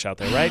better fish out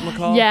there, right,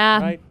 McCall?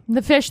 Yeah. Right?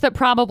 The fish that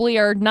probably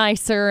are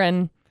nicer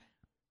and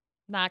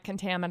not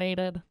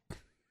contaminated.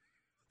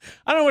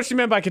 I don't know what she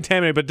meant by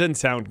contaminated, but it didn't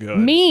sound good.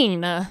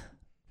 Mean.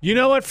 You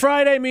know what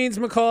Friday means,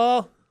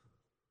 McCall?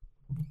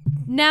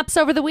 Naps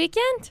over the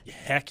weekend?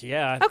 Heck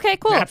yeah. Okay,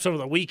 cool. Naps over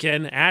the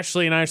weekend.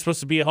 Ashley and I are supposed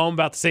to be at home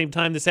about the same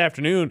time this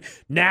afternoon.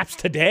 Naps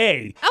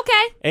today.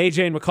 Okay.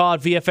 AJ and McCall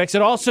at VFX.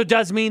 It also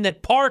does mean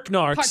that Park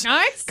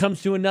Narc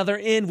comes to another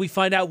end. We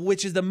find out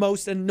which is the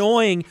most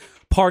annoying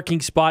parking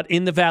spot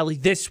in the Valley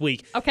this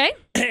week. Okay.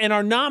 And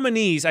our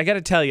nominees, I got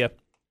to tell you,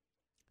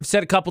 I've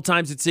said a couple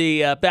times it's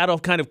a battle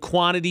of kind of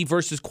quantity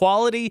versus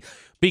quality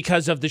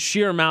because of the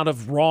sheer amount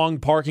of wrong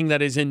parking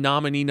that is in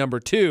nominee number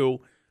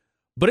 2.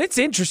 But it's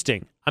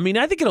interesting. I mean,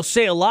 I think it'll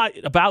say a lot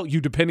about you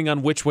depending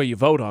on which way you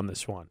vote on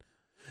this one.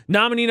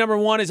 Nominee number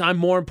 1 is I'm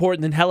more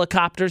important than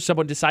helicopters.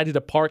 Someone decided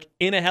to park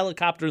in a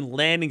helicopter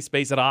landing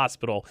space at a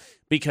hospital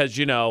because,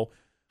 you know,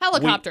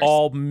 helicopters. We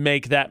all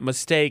make that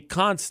mistake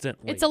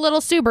constantly. It's a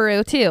little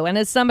Subaru, too. And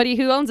as somebody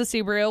who owns a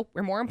Subaru,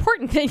 we're more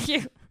important than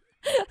you.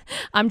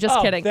 I'm just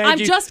kidding.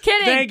 Just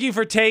kidding. Thank you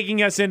for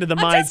taking us into the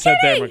mindset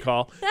there,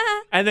 McCall.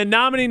 And then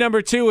nominee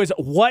number 2 is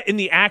what in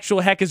the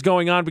actual heck is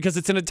going on because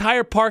it's an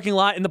entire parking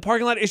lot and the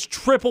parking lot is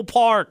triple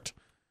parked.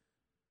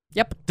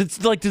 Yep.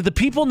 It's like, did the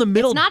people in the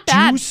middle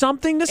do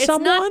something to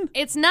someone?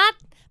 It's not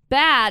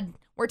bad.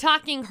 We're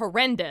talking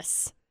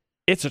horrendous.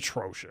 It's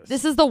atrocious.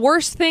 This is the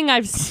worst thing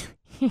I've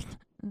seen.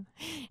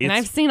 And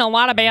I've seen a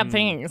lot of bad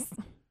things.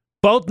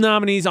 Both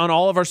nominees on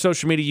all of our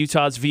social media,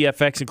 Utah's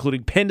VFX,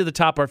 including pinned to the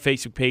top of our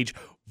Facebook page.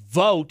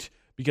 Vote,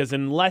 because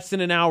in less than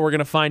an hour, we're going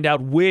to find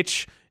out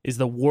which is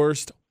the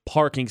worst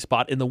parking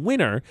spot. And the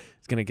winner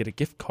is going to get a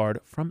gift card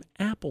from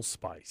Apple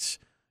Spice.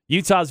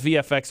 Utah's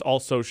VFX, all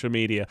social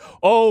media.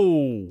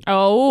 Oh.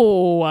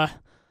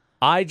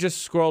 I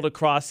just scrolled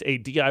across a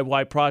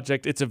DIY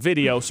project. It's a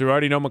video, so you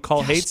already know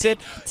McCall hates it.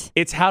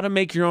 It's how to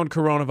make your own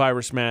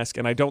coronavirus mask,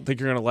 and I don't think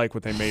you're going to like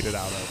what they made it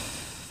out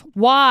of.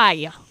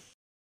 Why?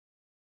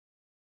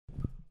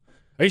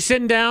 Are you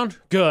sitting down?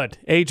 Good.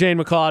 AJ and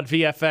McCall at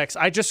VFX.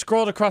 I just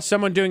scrolled across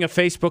someone doing a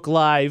Facebook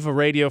Live, a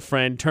radio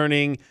friend,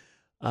 turning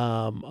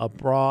a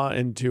bra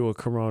into a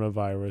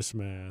coronavirus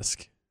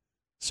mask.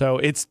 So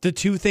it's the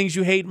two things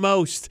you hate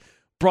most.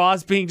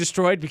 Bras being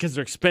destroyed because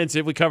they're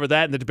expensive. We covered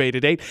that in the debate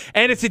at 8.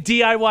 And it's a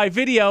DIY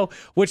video,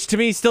 which to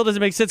me still doesn't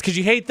make sense because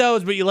you hate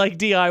those, but you like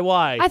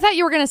DIY. I thought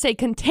you were going to say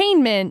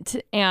containment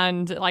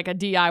and like a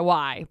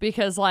DIY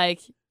because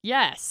like,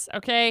 yes,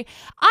 okay.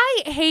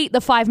 I hate the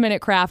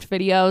 5-minute craft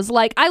videos.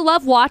 Like, I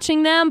love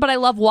watching them, but I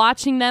love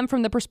watching them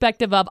from the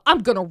perspective of, I'm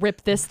going to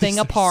rip this thing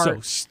apart.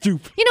 So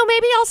stupid. You know,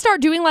 maybe I'll start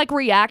doing like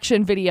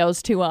reaction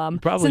videos to them.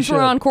 Probably Since should.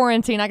 we're on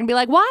quarantine, I can be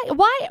like, why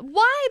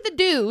the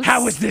deuce?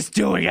 How is this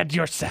doing it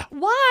yourself?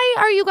 Why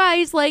are you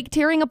guys like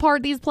tearing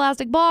apart these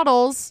plastic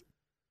bottles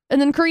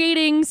and then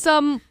creating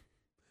some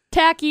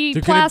tacky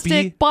They're gonna plastic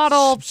be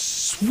bottle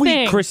sweet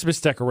thing. Christmas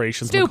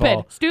decorations. Stupid.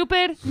 McCall.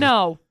 Stupid?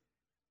 No.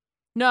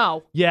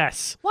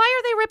 Yes. Why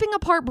are they ripping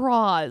apart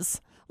bras?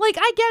 Like,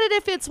 I get it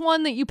if it's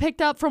one that you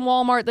picked up from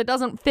Walmart that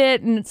doesn't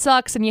fit and it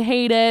sucks and you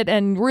hate it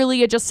and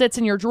really it just sits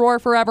in your drawer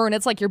forever and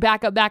it's like your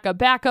backup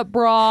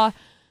bra.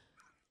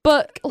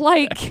 But,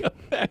 like,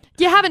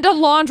 you haven't done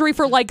laundry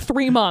for like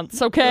 3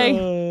 months, okay?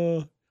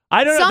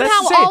 I don't know.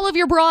 Somehow all of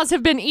your bras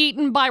have been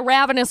eaten by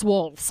ravenous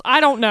wolves.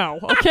 I don't know,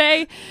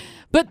 okay?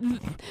 But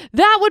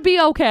that would be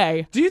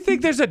okay. Do you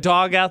think there's a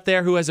dog out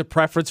there who has a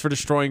preference for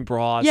destroying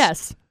bras?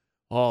 Yes.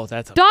 Oh,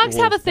 have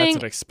a thing.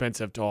 That's an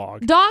expensive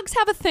dog. Dogs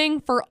have a thing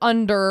for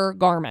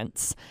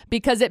undergarments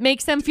because it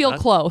makes them feel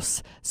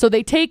close. So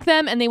they take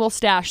them and they will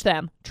stash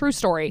them. True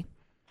story.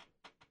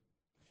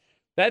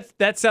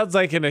 That sounds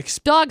like an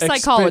dog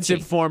psychology.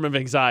 Expensive form of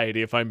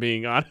anxiety, if I'm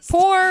being honest.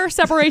 Poor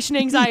separation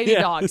anxiety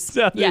dogs.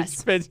 Yes.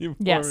 Expensive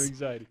form of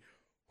anxiety.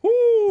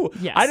 Woo!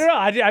 Yes. I don't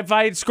know. If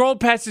I had scrolled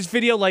past this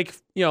video like,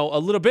 a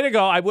little bit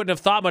ago, I wouldn't have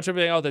thought much of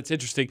it. Oh, that's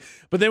interesting.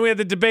 But then we had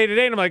the debate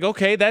today, and I'm like,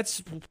 okay,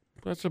 that's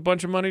a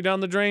bunch of money down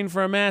the drain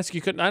for a mask.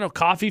 You couldn't, I don't know,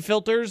 coffee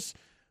filters,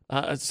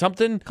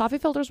 something. Coffee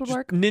filters would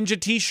work. Ninja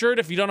t-shirt.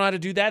 If you don't know how to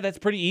do that, that's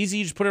pretty easy.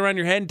 You just put it around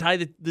your head and tie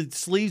the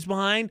sleeves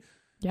behind.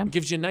 Yeah. It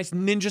gives you a nice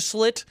ninja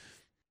slit.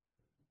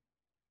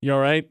 You all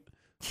right?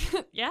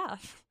 Yeah.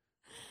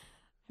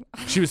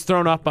 She was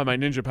thrown off by my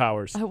ninja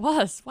powers. I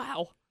was.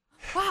 Wow.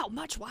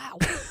 Much wow.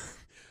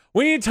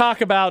 We need to talk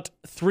about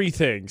 3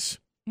 things.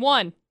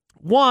 One,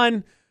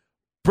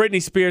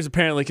 Britney Spears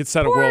apparently could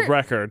set a world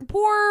record.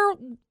 Poor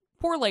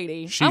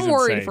lady. She's I'm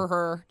worried insane. for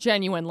her,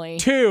 genuinely.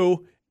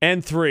 2,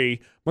 and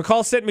 3.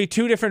 McCall sent me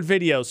 2 different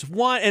videos.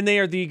 One, and they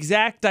are the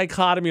exact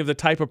dichotomy of the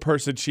type of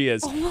person she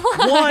is.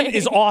 One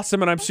is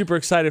awesome, and I'm super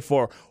excited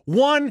for.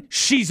 One,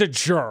 she's a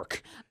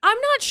jerk. I'm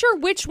not sure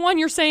which one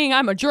you're saying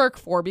I'm a jerk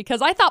for,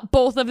 because I thought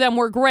both of them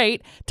were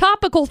great,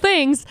 topical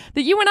things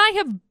that you and I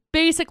have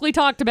basically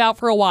talked about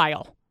for a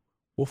while.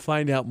 We'll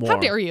find out more. How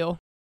dare you?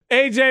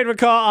 AJ and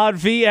McCall on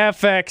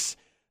VFX.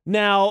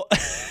 Now,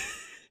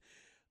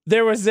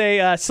 there was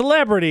a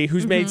celebrity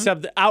who's made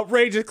some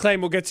outrageous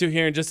claim we'll get to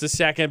here in just a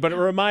second, but it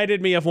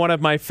reminded me of one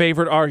of my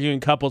favorite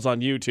arguing couples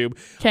on YouTube.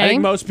 I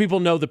think most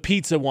people know the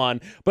pizza one,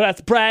 but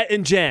that's Brad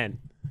and Jen.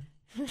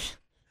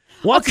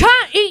 I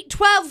can't eat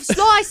 12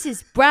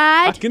 slices,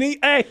 Brad. I can eat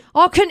 8.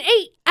 I can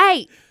eat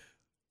 8.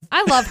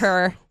 I love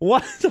her.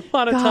 Once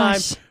upon a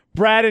time,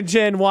 Brad and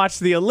Jen watched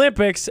the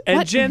Olympics,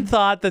 and Jen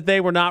thought that they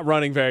were not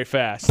running very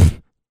fast.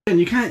 Jen,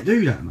 you can't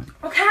do that, mate.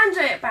 I can do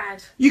it,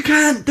 Brad. You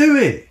can't do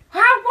it.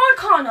 Why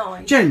can't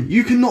I? Jen,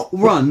 you cannot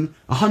run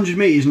 100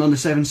 metres in under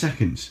 7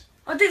 seconds.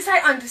 I didn't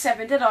say under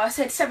 7, did I? I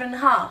said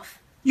 7.5.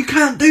 You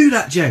can't do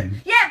that,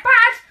 Jen. Yeah, Brad.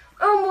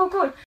 Oh my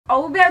God. I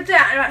will be able to do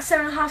that in about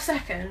 7.5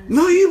 seconds.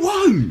 No, you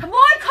won't.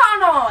 Why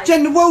can't I?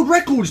 Jen, the world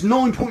record's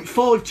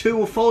 9.52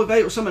 or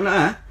 58 or something like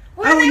that.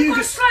 Well, they've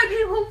got slow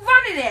people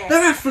running it.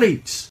 They're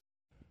athletes.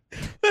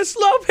 They're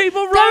slow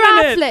people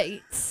running it. They're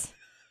athletes.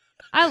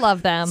 I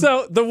love them.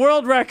 So the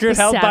world record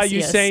The held by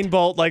sassiest. Usain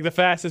Bolt, like the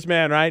fastest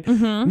man, right?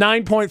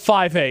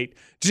 9.58.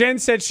 Jen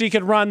said she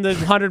could run the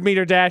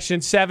 100-meter dash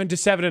in 7 to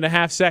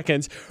 7.5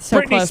 seconds.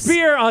 So Britney close.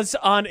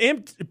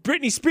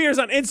 Britney Spears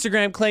on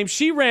Instagram claims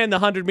she ran the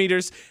 100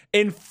 meters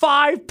in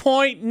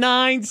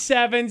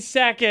 5.97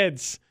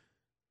 seconds.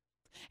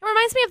 It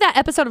reminds me of that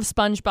episode of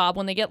SpongeBob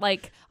when they get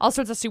like all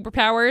sorts of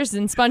superpowers,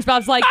 and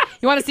SpongeBob's like,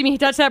 "You want to see me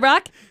touch that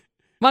rock?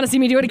 Want to see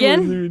me do it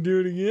again?" Let me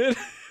do it again.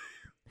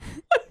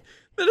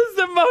 That is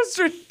the most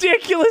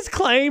ridiculous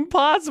claim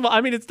possible. I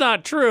mean, it's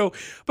not true,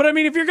 but I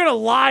mean, if you're going to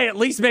lie, at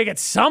least make it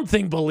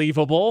something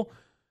believable.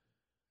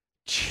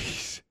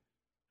 Jeez.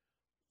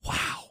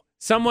 Wow.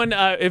 Someone,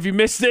 if you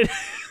missed it,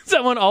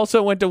 someone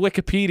also went to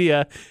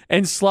Wikipedia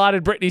and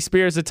slotted Britney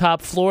Spears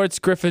atop Florence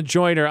Griffith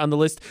Joyner on the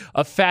list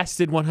of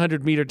fastest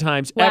 100-meter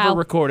times ever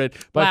recorded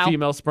by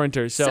female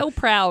sprinters. So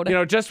proud. You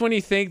know, just when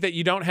you think that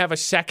you don't have a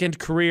second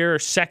career or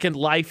second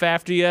life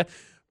after you,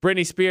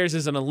 Britney Spears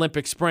is an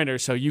Olympic sprinter,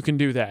 so you can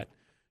do that.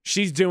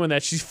 She's doing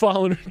that. She's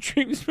following her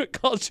dreams,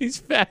 McCall. She's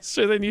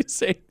faster than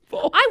Usain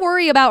Bolt. I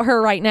worry about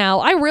her right now.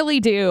 I really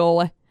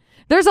do.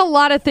 There's a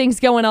lot of things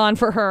going on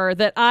for her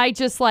that I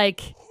just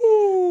like.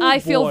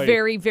 I feel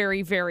very,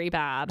 very, very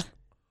bad.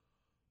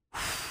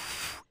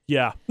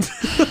 Yeah.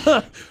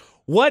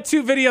 What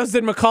 2 videos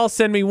did McCall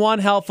send me? One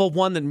helpful,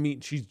 one that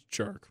she's a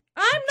jerk.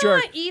 I'm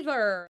not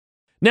either.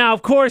 Now,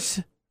 of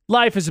course,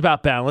 life is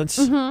about balance.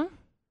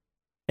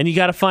 And you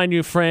got to find you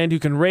a friend who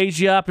can raise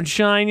you up and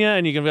shine you,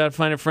 and you got to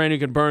find a friend who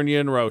can burn you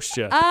and roast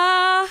you.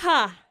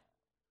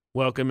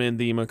 Welcome in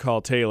the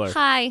McCall Taylor.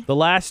 Hi. The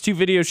last 2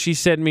 videos she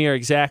sent me are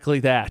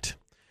exactly that.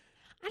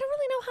 I don't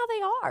really know how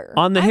they are.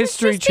 On the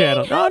History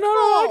Channel. No,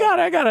 I got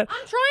it. I'm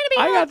trying to be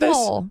I got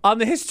helpful. this. On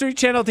the History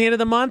Channel at the end of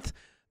the month,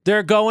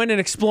 they're going and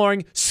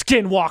exploring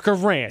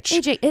Skinwalker Ranch.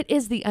 AJ, it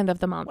is the end of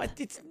the month. What?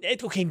 It's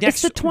okay.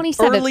 Next, it's the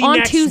 27th early on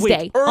next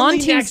Tuesday. Week. Early on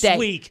Tuesday. Next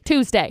week.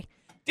 Tuesday.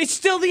 It's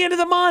still the end of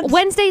the month.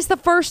 Wednesday's the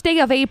first day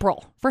of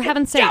April. For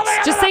heaven's sakes,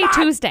 just say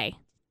Tuesday.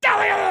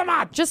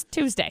 Just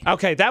Tuesday.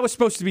 Okay, that was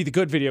supposed to be the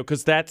good video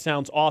because that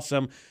sounds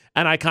awesome,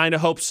 and I kind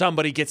of hope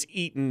somebody gets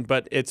eaten,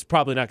 but it's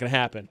probably not going to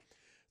happen.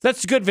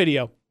 That's the good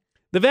video.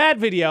 The bad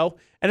video,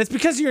 and it's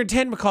because of your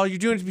intent, McCall. You're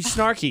doing it to be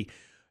snarky.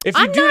 If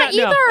you I'm do not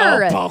know,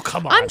 either. oh,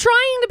 come on. I'm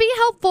trying to be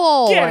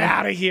helpful. Get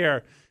out of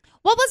here.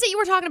 What was it you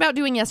were talking about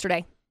doing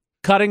yesterday?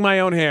 Cutting my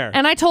own hair.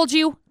 And I told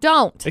you,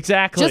 don't.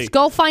 Exactly. Just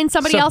go find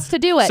somebody else to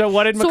do it. So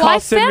what did McCall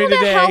send me today? I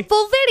found a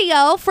helpful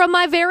video from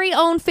my very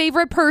own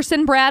favorite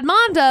person, Brad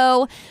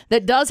Mondo,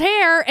 that does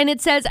hair, and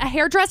it says, a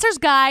hairdresser's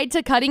guide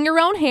to cutting your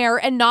own hair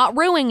and not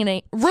ruining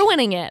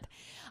it.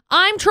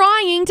 I'm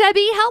trying to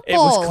be helpful. It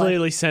was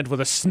clearly sent with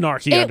a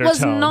snarky undertone. It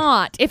was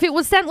not. If it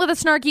was sent with a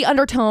snarky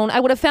undertone, I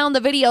would have found the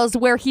videos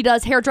where he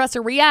does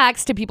hairdresser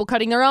reacts to people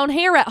cutting their own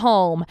hair at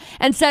home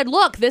and said,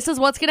 look, this is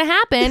what's going to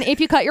happen if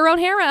you cut your own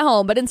hair at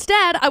home. But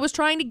instead, I was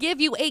trying to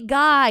give you a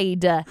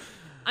guide.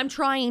 I'm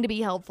trying to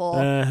be helpful.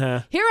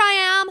 Here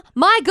I am,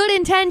 my good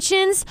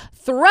intentions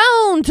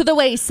thrown to the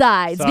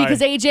wayside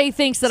because AJ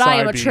thinks that I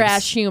am a Beebs.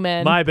 trash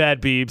human. My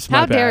bad, Beebs.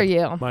 How dare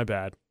you? My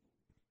bad.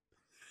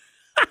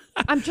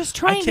 I'm just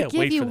trying to give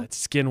you... I can't wait for that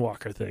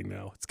Skinwalker thing,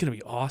 though. It's going to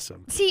be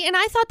awesome. See, and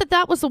I thought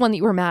that was the one that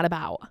you were mad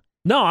about.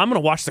 No, I'm going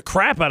to watch the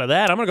crap out of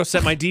that. I'm going to go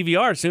set my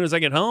DVR as soon as I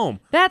get home.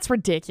 That's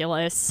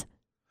ridiculous.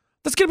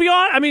 That's going to be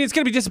odd. I mean, it's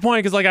going to be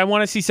disappointing because, like, I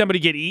want to see somebody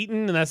get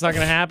eaten, and that's not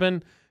going to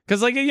happen.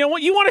 Because, like, you know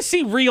what? You want to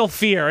see real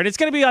fear. And it's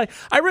going to be like,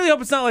 I really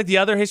hope it's not like the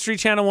other History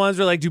Channel ones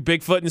where, like, do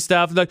Bigfoot and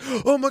stuff. And like,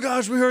 oh my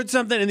gosh, we heard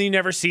something. And then you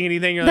never see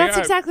anything. You're That's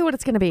like, exactly what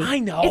it's going to be. I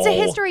know. It's a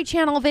History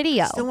Channel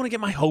video. I still want to get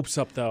my hopes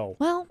up, though.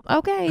 Well,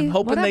 okay. I'm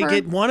hoping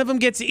whatever. one of them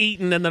gets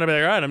eaten, and then I'll be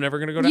like, all right, I'm never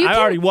going to go down. I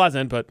already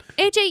wasn't, but.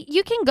 AJ,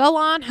 you can go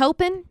on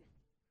hoping.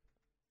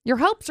 Your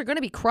hopes are going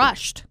to be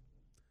crushed.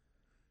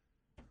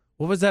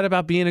 What was that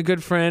about being a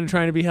good friend,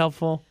 trying to be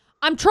helpful?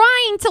 I'm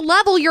trying to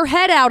level your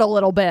head out a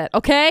little bit,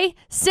 okay?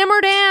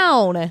 Simmer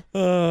down.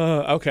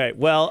 Okay,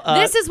 well...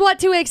 this is what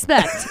to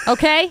expect,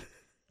 okay?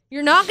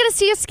 You're not going to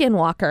see a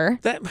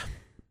skinwalker.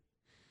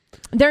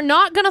 They're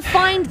not going to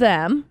find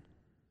them.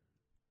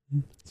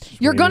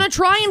 You're going to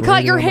try and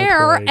cut your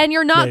hair, and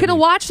you're not going to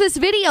watch this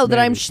video that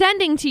I'm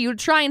sending to you to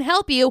try and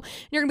help you.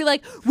 You're going to be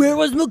like, where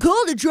was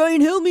McCall to try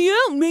and help me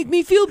out and make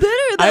me feel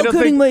better about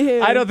cutting my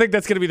hair? I don't think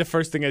that's going to be the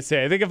first thing I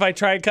say. I think if I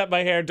try and cut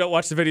my hair and don't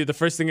watch the video, the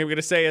first thing I'm going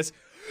to say is,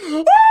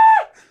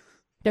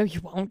 no,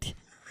 you won't.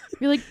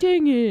 You're like,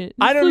 dang it.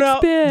 I don't know.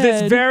 Bad.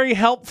 This very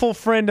helpful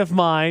friend of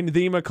mine,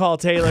 the McCall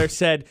Taylor,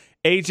 said,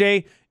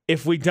 AJ,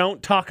 if we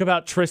don't talk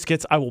about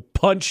Triscuits, I will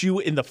punch you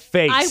in the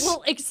face. I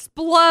will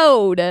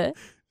explode.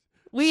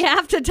 We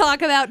have to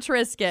talk about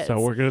Triscuits.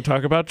 So we're going to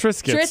talk about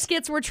Triscuits.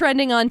 Triscuits were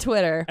trending on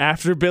Twitter.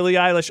 After Billie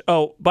Eilish.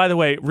 Oh, by the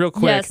way, real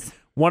quick. Yes.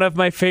 One of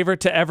my favorite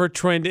to ever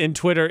trend in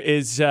Twitter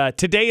is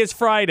Today is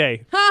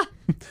Friday. Ha!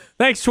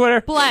 Thanks, Twitter.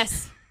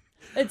 Bless.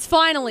 It's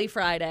finally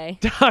Friday.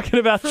 Talking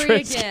about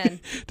Triscuits.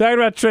 Talking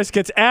about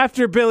Triscuits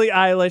after Billie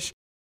Eilish.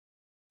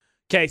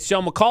 Okay,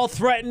 so McCall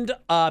threatened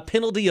a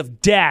penalty of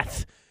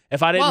death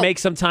if I didn't make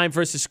some time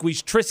for us to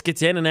squeeze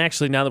Triscuits in. And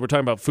actually, now that we're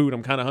talking about food,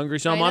 I'm kind of hungry,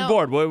 so I'm on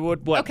board.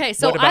 What? Okay,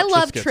 so what about I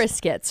love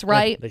Triscuits? Triscuits,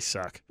 right? They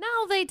suck. No,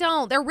 they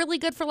don't. They're really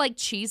good for like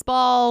cheese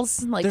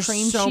balls, like There's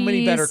cream cheese. so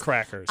many better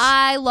crackers.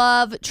 I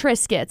love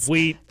Triscuits.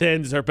 Wheat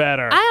Thins are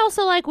better. I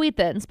also like Wheat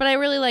Thins, but I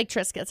really like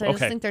Triscuits. I just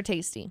think they're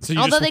tasty. So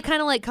although they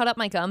kind of like cut up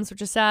my gums,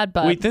 which is sad,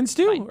 but Wheat Thins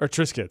do? fine. Or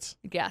Triscuits?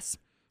 Yes.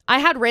 I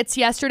had Ritz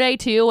yesterday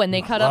too, and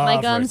they cut up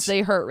my gums. Ritz.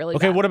 They hurt really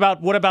bad. Okay,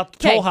 what about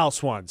Toll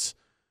House ones?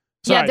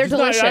 Yeah, they're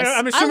delicious.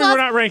 I'm assuming we're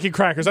not ranking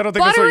crackers. I don't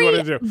think that's what you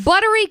want to do.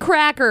 Buttery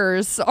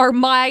crackers are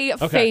my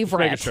favorite.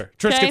 Making sure.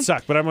 Triscuits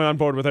suck, but I'm on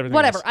board with everything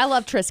Whatever. else. I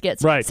love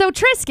Triscuits. Right. So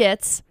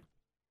Triscuits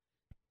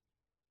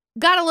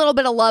got a little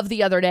bit of love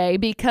the other day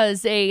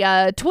because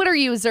a Twitter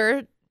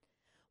user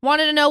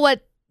wanted to know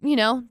what,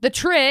 the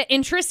 "trit"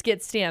 in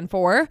Triscuits stand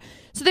for.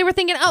 So they were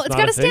thinking, it's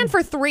got to stand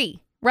for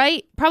 3,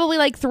 right? Probably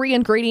like 3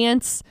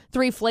 ingredients,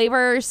 3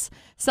 flavors.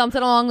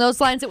 Something along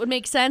those lines. It would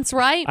make sense,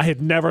 right? I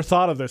had never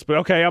thought of this, but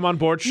okay, I'm on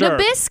board. Sure.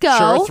 Nabisco.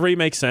 Sure, 3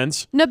 makes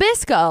sense.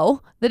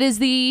 Nabisco, that is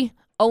the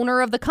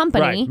owner of the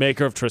company. Right,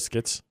 maker of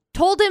Triscuits.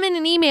 Told him in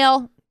an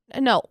email,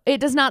 no,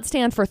 it does not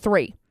stand for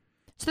 3.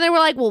 So they were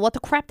like, well, what the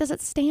crap does it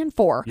stand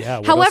for? Yeah,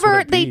 what However, else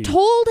would it be? they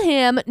told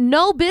him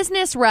no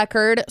business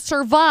record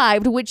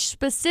survived, which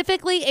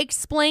specifically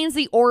explains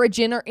the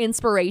origin or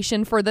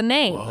inspiration for the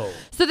name. Whoa.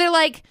 So they're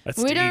like,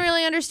 we don't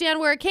really understand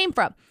where it came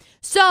from.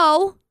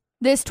 So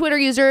this Twitter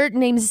user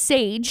named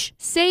Sage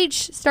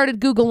started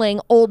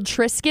Googling old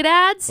Triscuit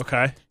ads.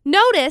 Okay.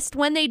 Noticed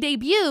when they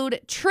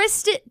debuted,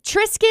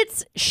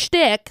 Triscuit's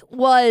shtick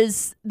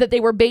was that they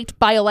were baked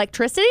by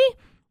electricity.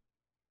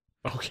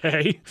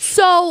 Okay.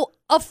 So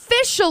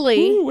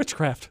officially,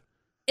 witchcraft.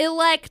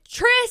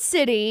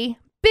 Electricity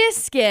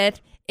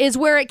biscuit is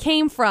where it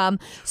came from.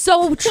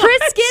 So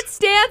Triscuit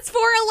stands for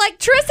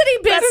electricity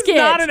biscuit.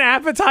 That is not an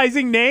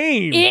appetizing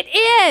name. It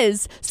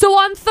is. So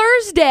on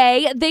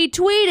Thursday, they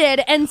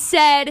tweeted and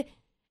said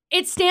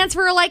it stands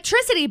for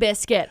electricity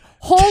biscuit.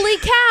 Holy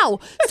cow.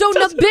 So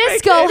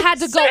Nabisco had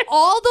to go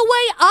all the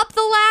way up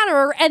the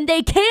ladder, and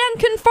they can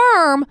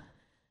confirm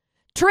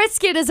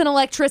Triscuit is an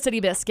electricity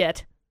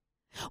biscuit.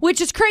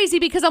 Which is crazy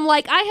because I'm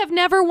like, I have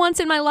never once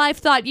in my life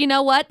thought, you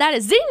know what? That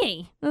is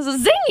zingy. This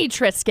is a zingy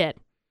Triscuit.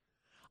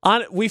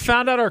 We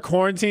found out our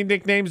quarantine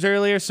nicknames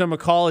earlier. So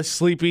McCall is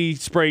Sleepy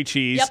Spray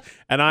Cheese,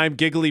 and I'm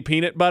Giggly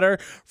Peanut Butter.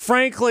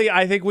 Frankly,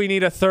 I think we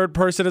need a third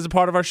person as a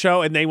part of our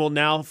show, and they will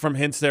now, from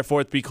hence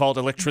therefore, be called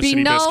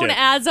Electricity Biscuit. Be known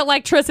as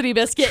Electricity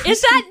Biscuit.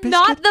 Is that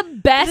not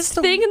the best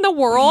thing in the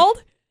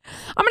world?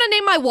 I'm going to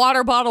name my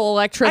water bottle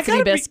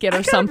Electricity Biscuit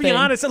or something. I gotta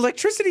be honest,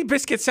 Electricity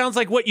Biscuit sounds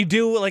like what you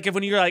do like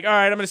when you're like, all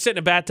right, I'm going to sit in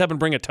a bathtub and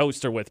bring a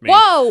toaster with me.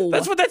 Whoa.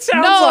 That's what that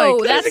sounds like.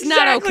 No, that's exactly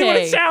not okay. what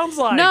it sounds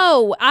like.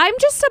 No, I'm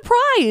just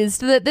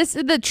surprised that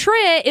the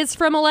trit is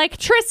from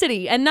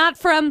electricity and not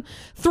from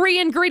 3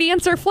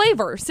 ingredients or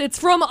flavors. It's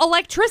from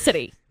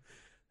electricity.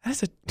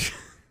 That's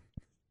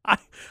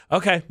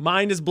okay,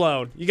 mind is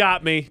blown. You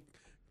got me.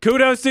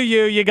 Kudos to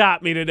you. You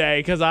got me today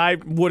because I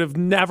would have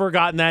never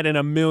gotten that in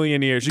a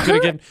million years. You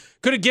could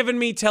have given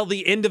me till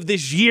the end of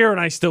this year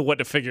and I still wouldn't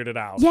have figured it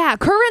out. Yeah,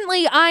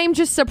 currently I'm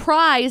just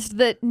surprised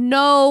that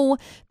no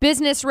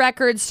business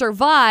records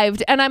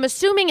survived, and I'm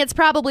assuming it's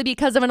probably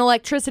because of an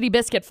electricity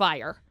biscuit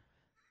fire.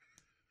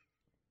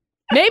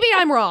 Maybe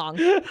I'm wrong.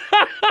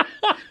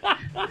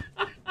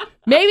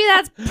 Maybe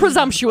that's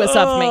presumptuous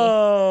of me.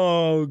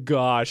 Oh,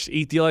 gosh.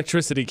 Eat the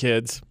electricity,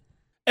 kids.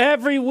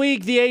 Every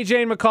week, the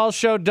AJ and McCall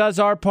Show does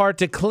our part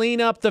to clean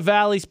up the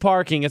Valley's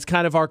parking. It's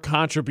kind of our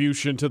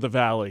contribution to the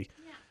Valley.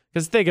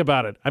 Because think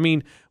about it. I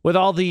mean, with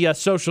all the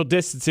social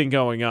distancing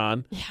going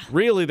on,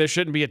 really, there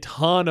shouldn't be a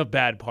ton of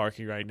bad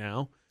parking right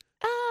now.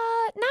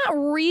 Not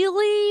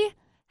really.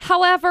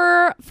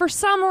 However, for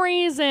some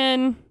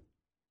reason,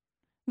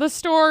 the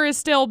store is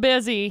still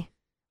busy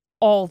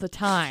all the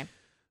time.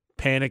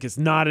 Panic is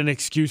not an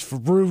excuse for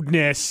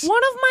rudeness.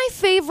 One of my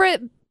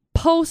favorite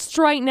posts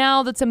right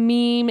now that's a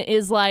meme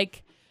is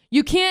like,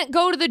 you can't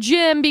go to the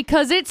gym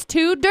because it's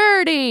too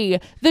dirty.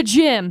 The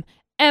gym,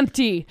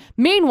 empty.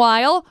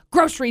 Meanwhile,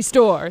 grocery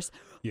stores.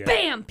 Yeah.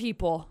 Bam,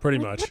 people. Pretty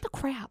much. What the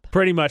crap?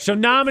 Pretty much. So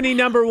nominee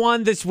number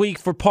 1 this week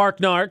for Park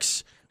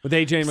Narcs with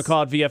AJ and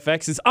McCall at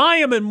VFX is I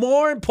am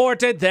more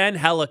important than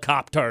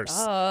helicopters.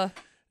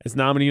 As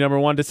nominee number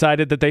 1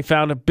 decided that they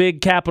found a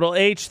big capital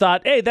H,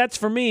 thought, hey, that's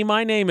for me.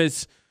 My name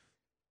is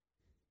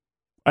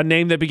a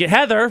name that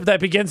Heather, that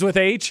begins with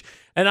H,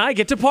 and I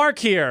get to park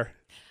here.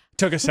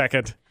 Took a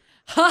second.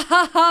 Ha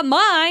ha ha,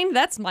 mine.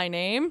 That's my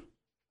name.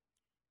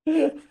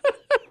 That's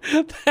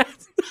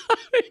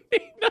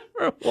nominee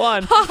number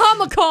 1. Ha ha,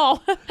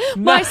 McCall.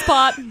 My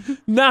spot.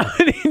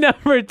 Nominee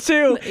number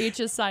 2. The H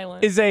is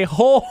silent. Is a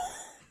whole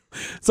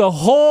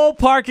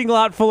parking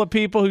lot full of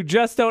people who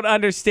just don't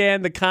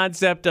understand the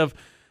concept of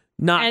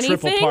not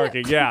triple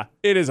parking. Yeah,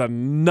 it is a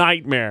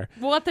nightmare.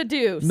 What the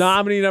deuce?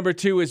 Nominee number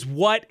 2 is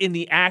what in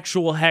the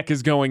actual heck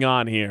is going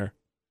on here?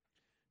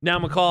 Now,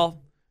 McCall,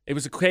 it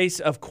was a case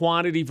of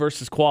quantity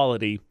versus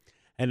quality.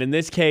 And in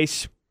this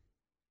case,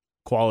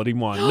 quality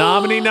won.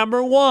 Nominee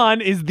number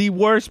 1 is the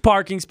worst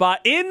parking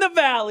spot in the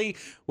valley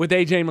with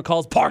AJ and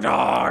McCall's Park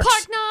Narc. Park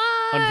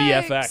Narc On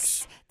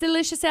VFX.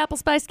 Delicious apple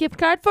spice gift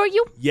card for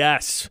you.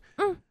 Yes.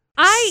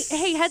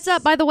 Hey, heads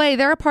up, by the way,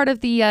 they're a part of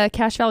the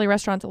Cache Valley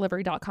Restaurant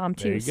Delivery.com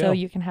too, so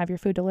you can have your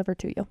food delivered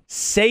to you.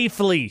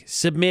 Safely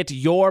submit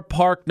your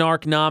Park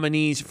Narc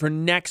nominees for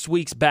next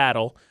week's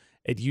battle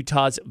at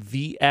Utah's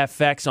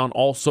VFX on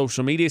all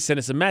social media. Send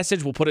us a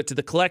message. We'll put it to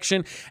the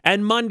collection.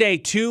 And Monday,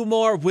 2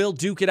 more will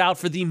duke it out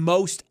for the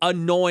most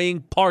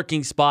annoying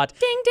parking spot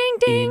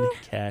in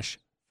Cache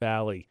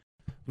Valley.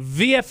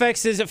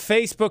 VFX's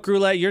Facebook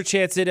Roulette. Your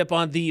chance to hit up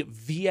on the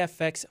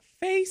VFX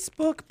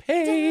Facebook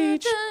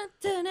page.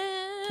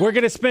 We're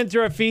going to spin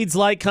through our feeds,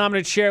 like, comment,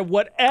 and share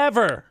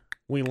whatever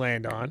we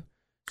land on.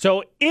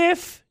 So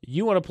if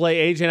you want to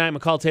play AJ and I,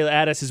 McCall Taylor,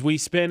 at us as we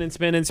spin and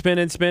spin and spin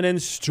and spin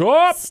and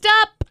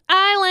stop.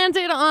 I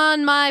landed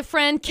on my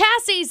friend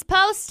Cassie's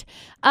post.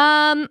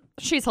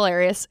 She's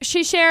hilarious.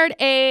 She shared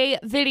a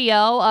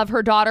video of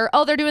her daughter.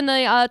 Oh, they're doing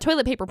the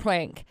toilet paper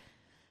prank.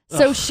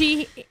 So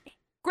she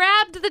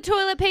grabbed the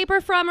toilet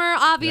paper from her,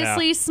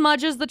 obviously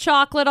smudges the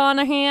chocolate on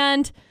her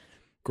hand.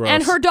 Gross.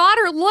 And her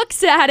daughter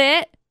looks at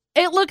it.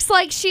 It looks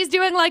like she's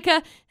doing like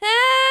a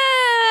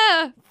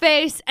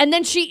face, and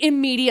then she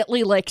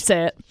immediately licks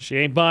it. She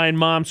ain't buying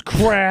mom's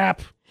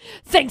crap.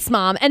 Thanks,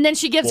 Mom. And then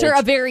she gives her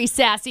a very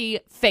sassy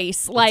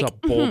face. Like, that's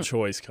a bold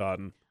choice,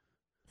 Cotton.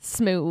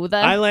 Smooth.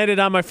 I landed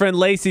on my friend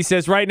Lacey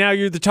says, right now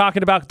you're either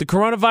talking about the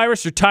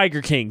coronavirus or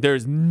Tiger King.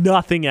 There's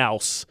nothing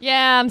else.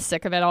 Yeah, I'm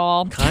sick of it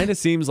all. Kind of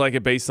seems like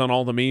it based on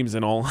all the memes,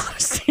 in all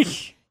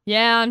honesty.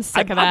 Yeah, I'm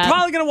sick of that. I'm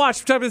probably going to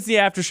watch, it's the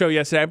after show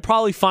yesterday. I'm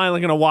probably finally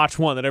going to watch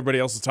one that everybody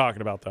else is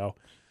talking about, though.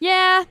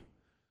 Yeah.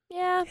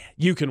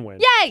 You can win.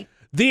 Yay!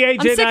 The AJ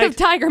I'm sick of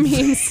tiger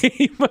memes.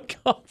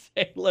 McCall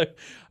Taylor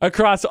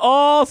across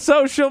all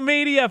social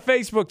media,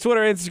 Facebook,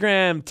 Twitter,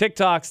 Instagram,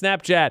 TikTok,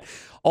 Snapchat.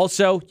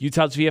 Also,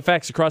 Utah's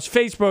VFX across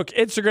Facebook,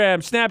 Instagram,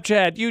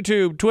 Snapchat,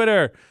 YouTube,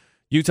 Twitter.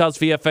 Utah's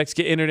VFX,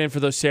 get entered in for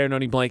those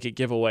ceremony blanket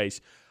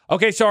giveaways.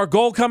 Okay, so our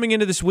goal coming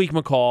into this week,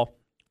 McCall,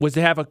 was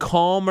to have a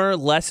calmer,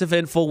 less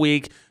eventful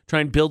week,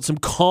 try and build some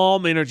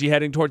calm energy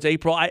heading towards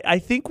April. I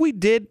think we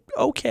did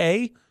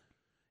okay.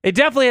 It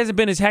definitely hasn't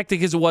been as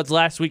hectic as it was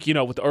last week,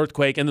 with the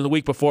earthquake, and then the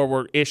week before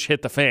where ish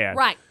hit the fan.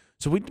 Right.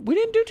 So we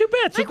didn't do too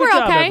bad. So I think good we're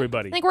job, okay.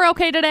 everybody. I think we're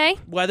okay today.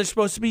 Weather's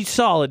supposed to be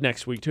solid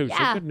next week, too,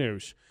 so good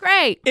news.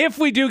 Great. If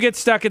we do get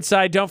stuck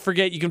inside, don't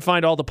forget you can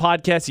find all the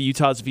podcasts at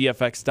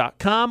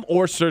utahsvfx.com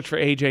or search for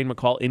AJ and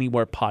McCall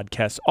anywhere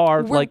podcasts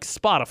are, like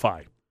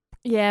Spotify.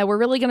 Yeah, we're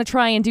really going to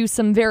try and do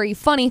some very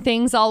funny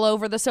things all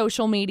over the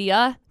social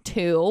media,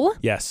 too.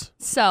 Yes.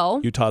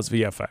 So, Utah's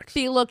VFX.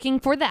 Be looking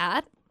for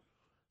that.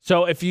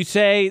 So if you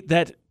say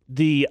that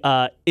the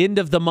end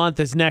of the month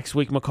is next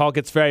week, McCall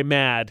gets very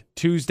mad.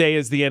 Tuesday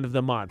is the end of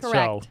the month.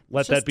 Correct. So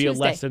let that be Tuesday.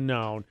 a lesson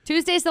known.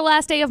 Tuesday's the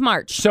last day of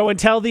March. So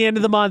until the end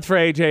of the month for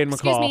AJ and McCall.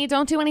 Excuse me,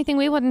 don't do anything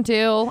we wouldn't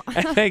do.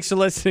 And thanks for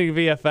listening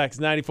to VFX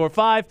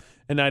 94.5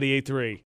 and 98.3.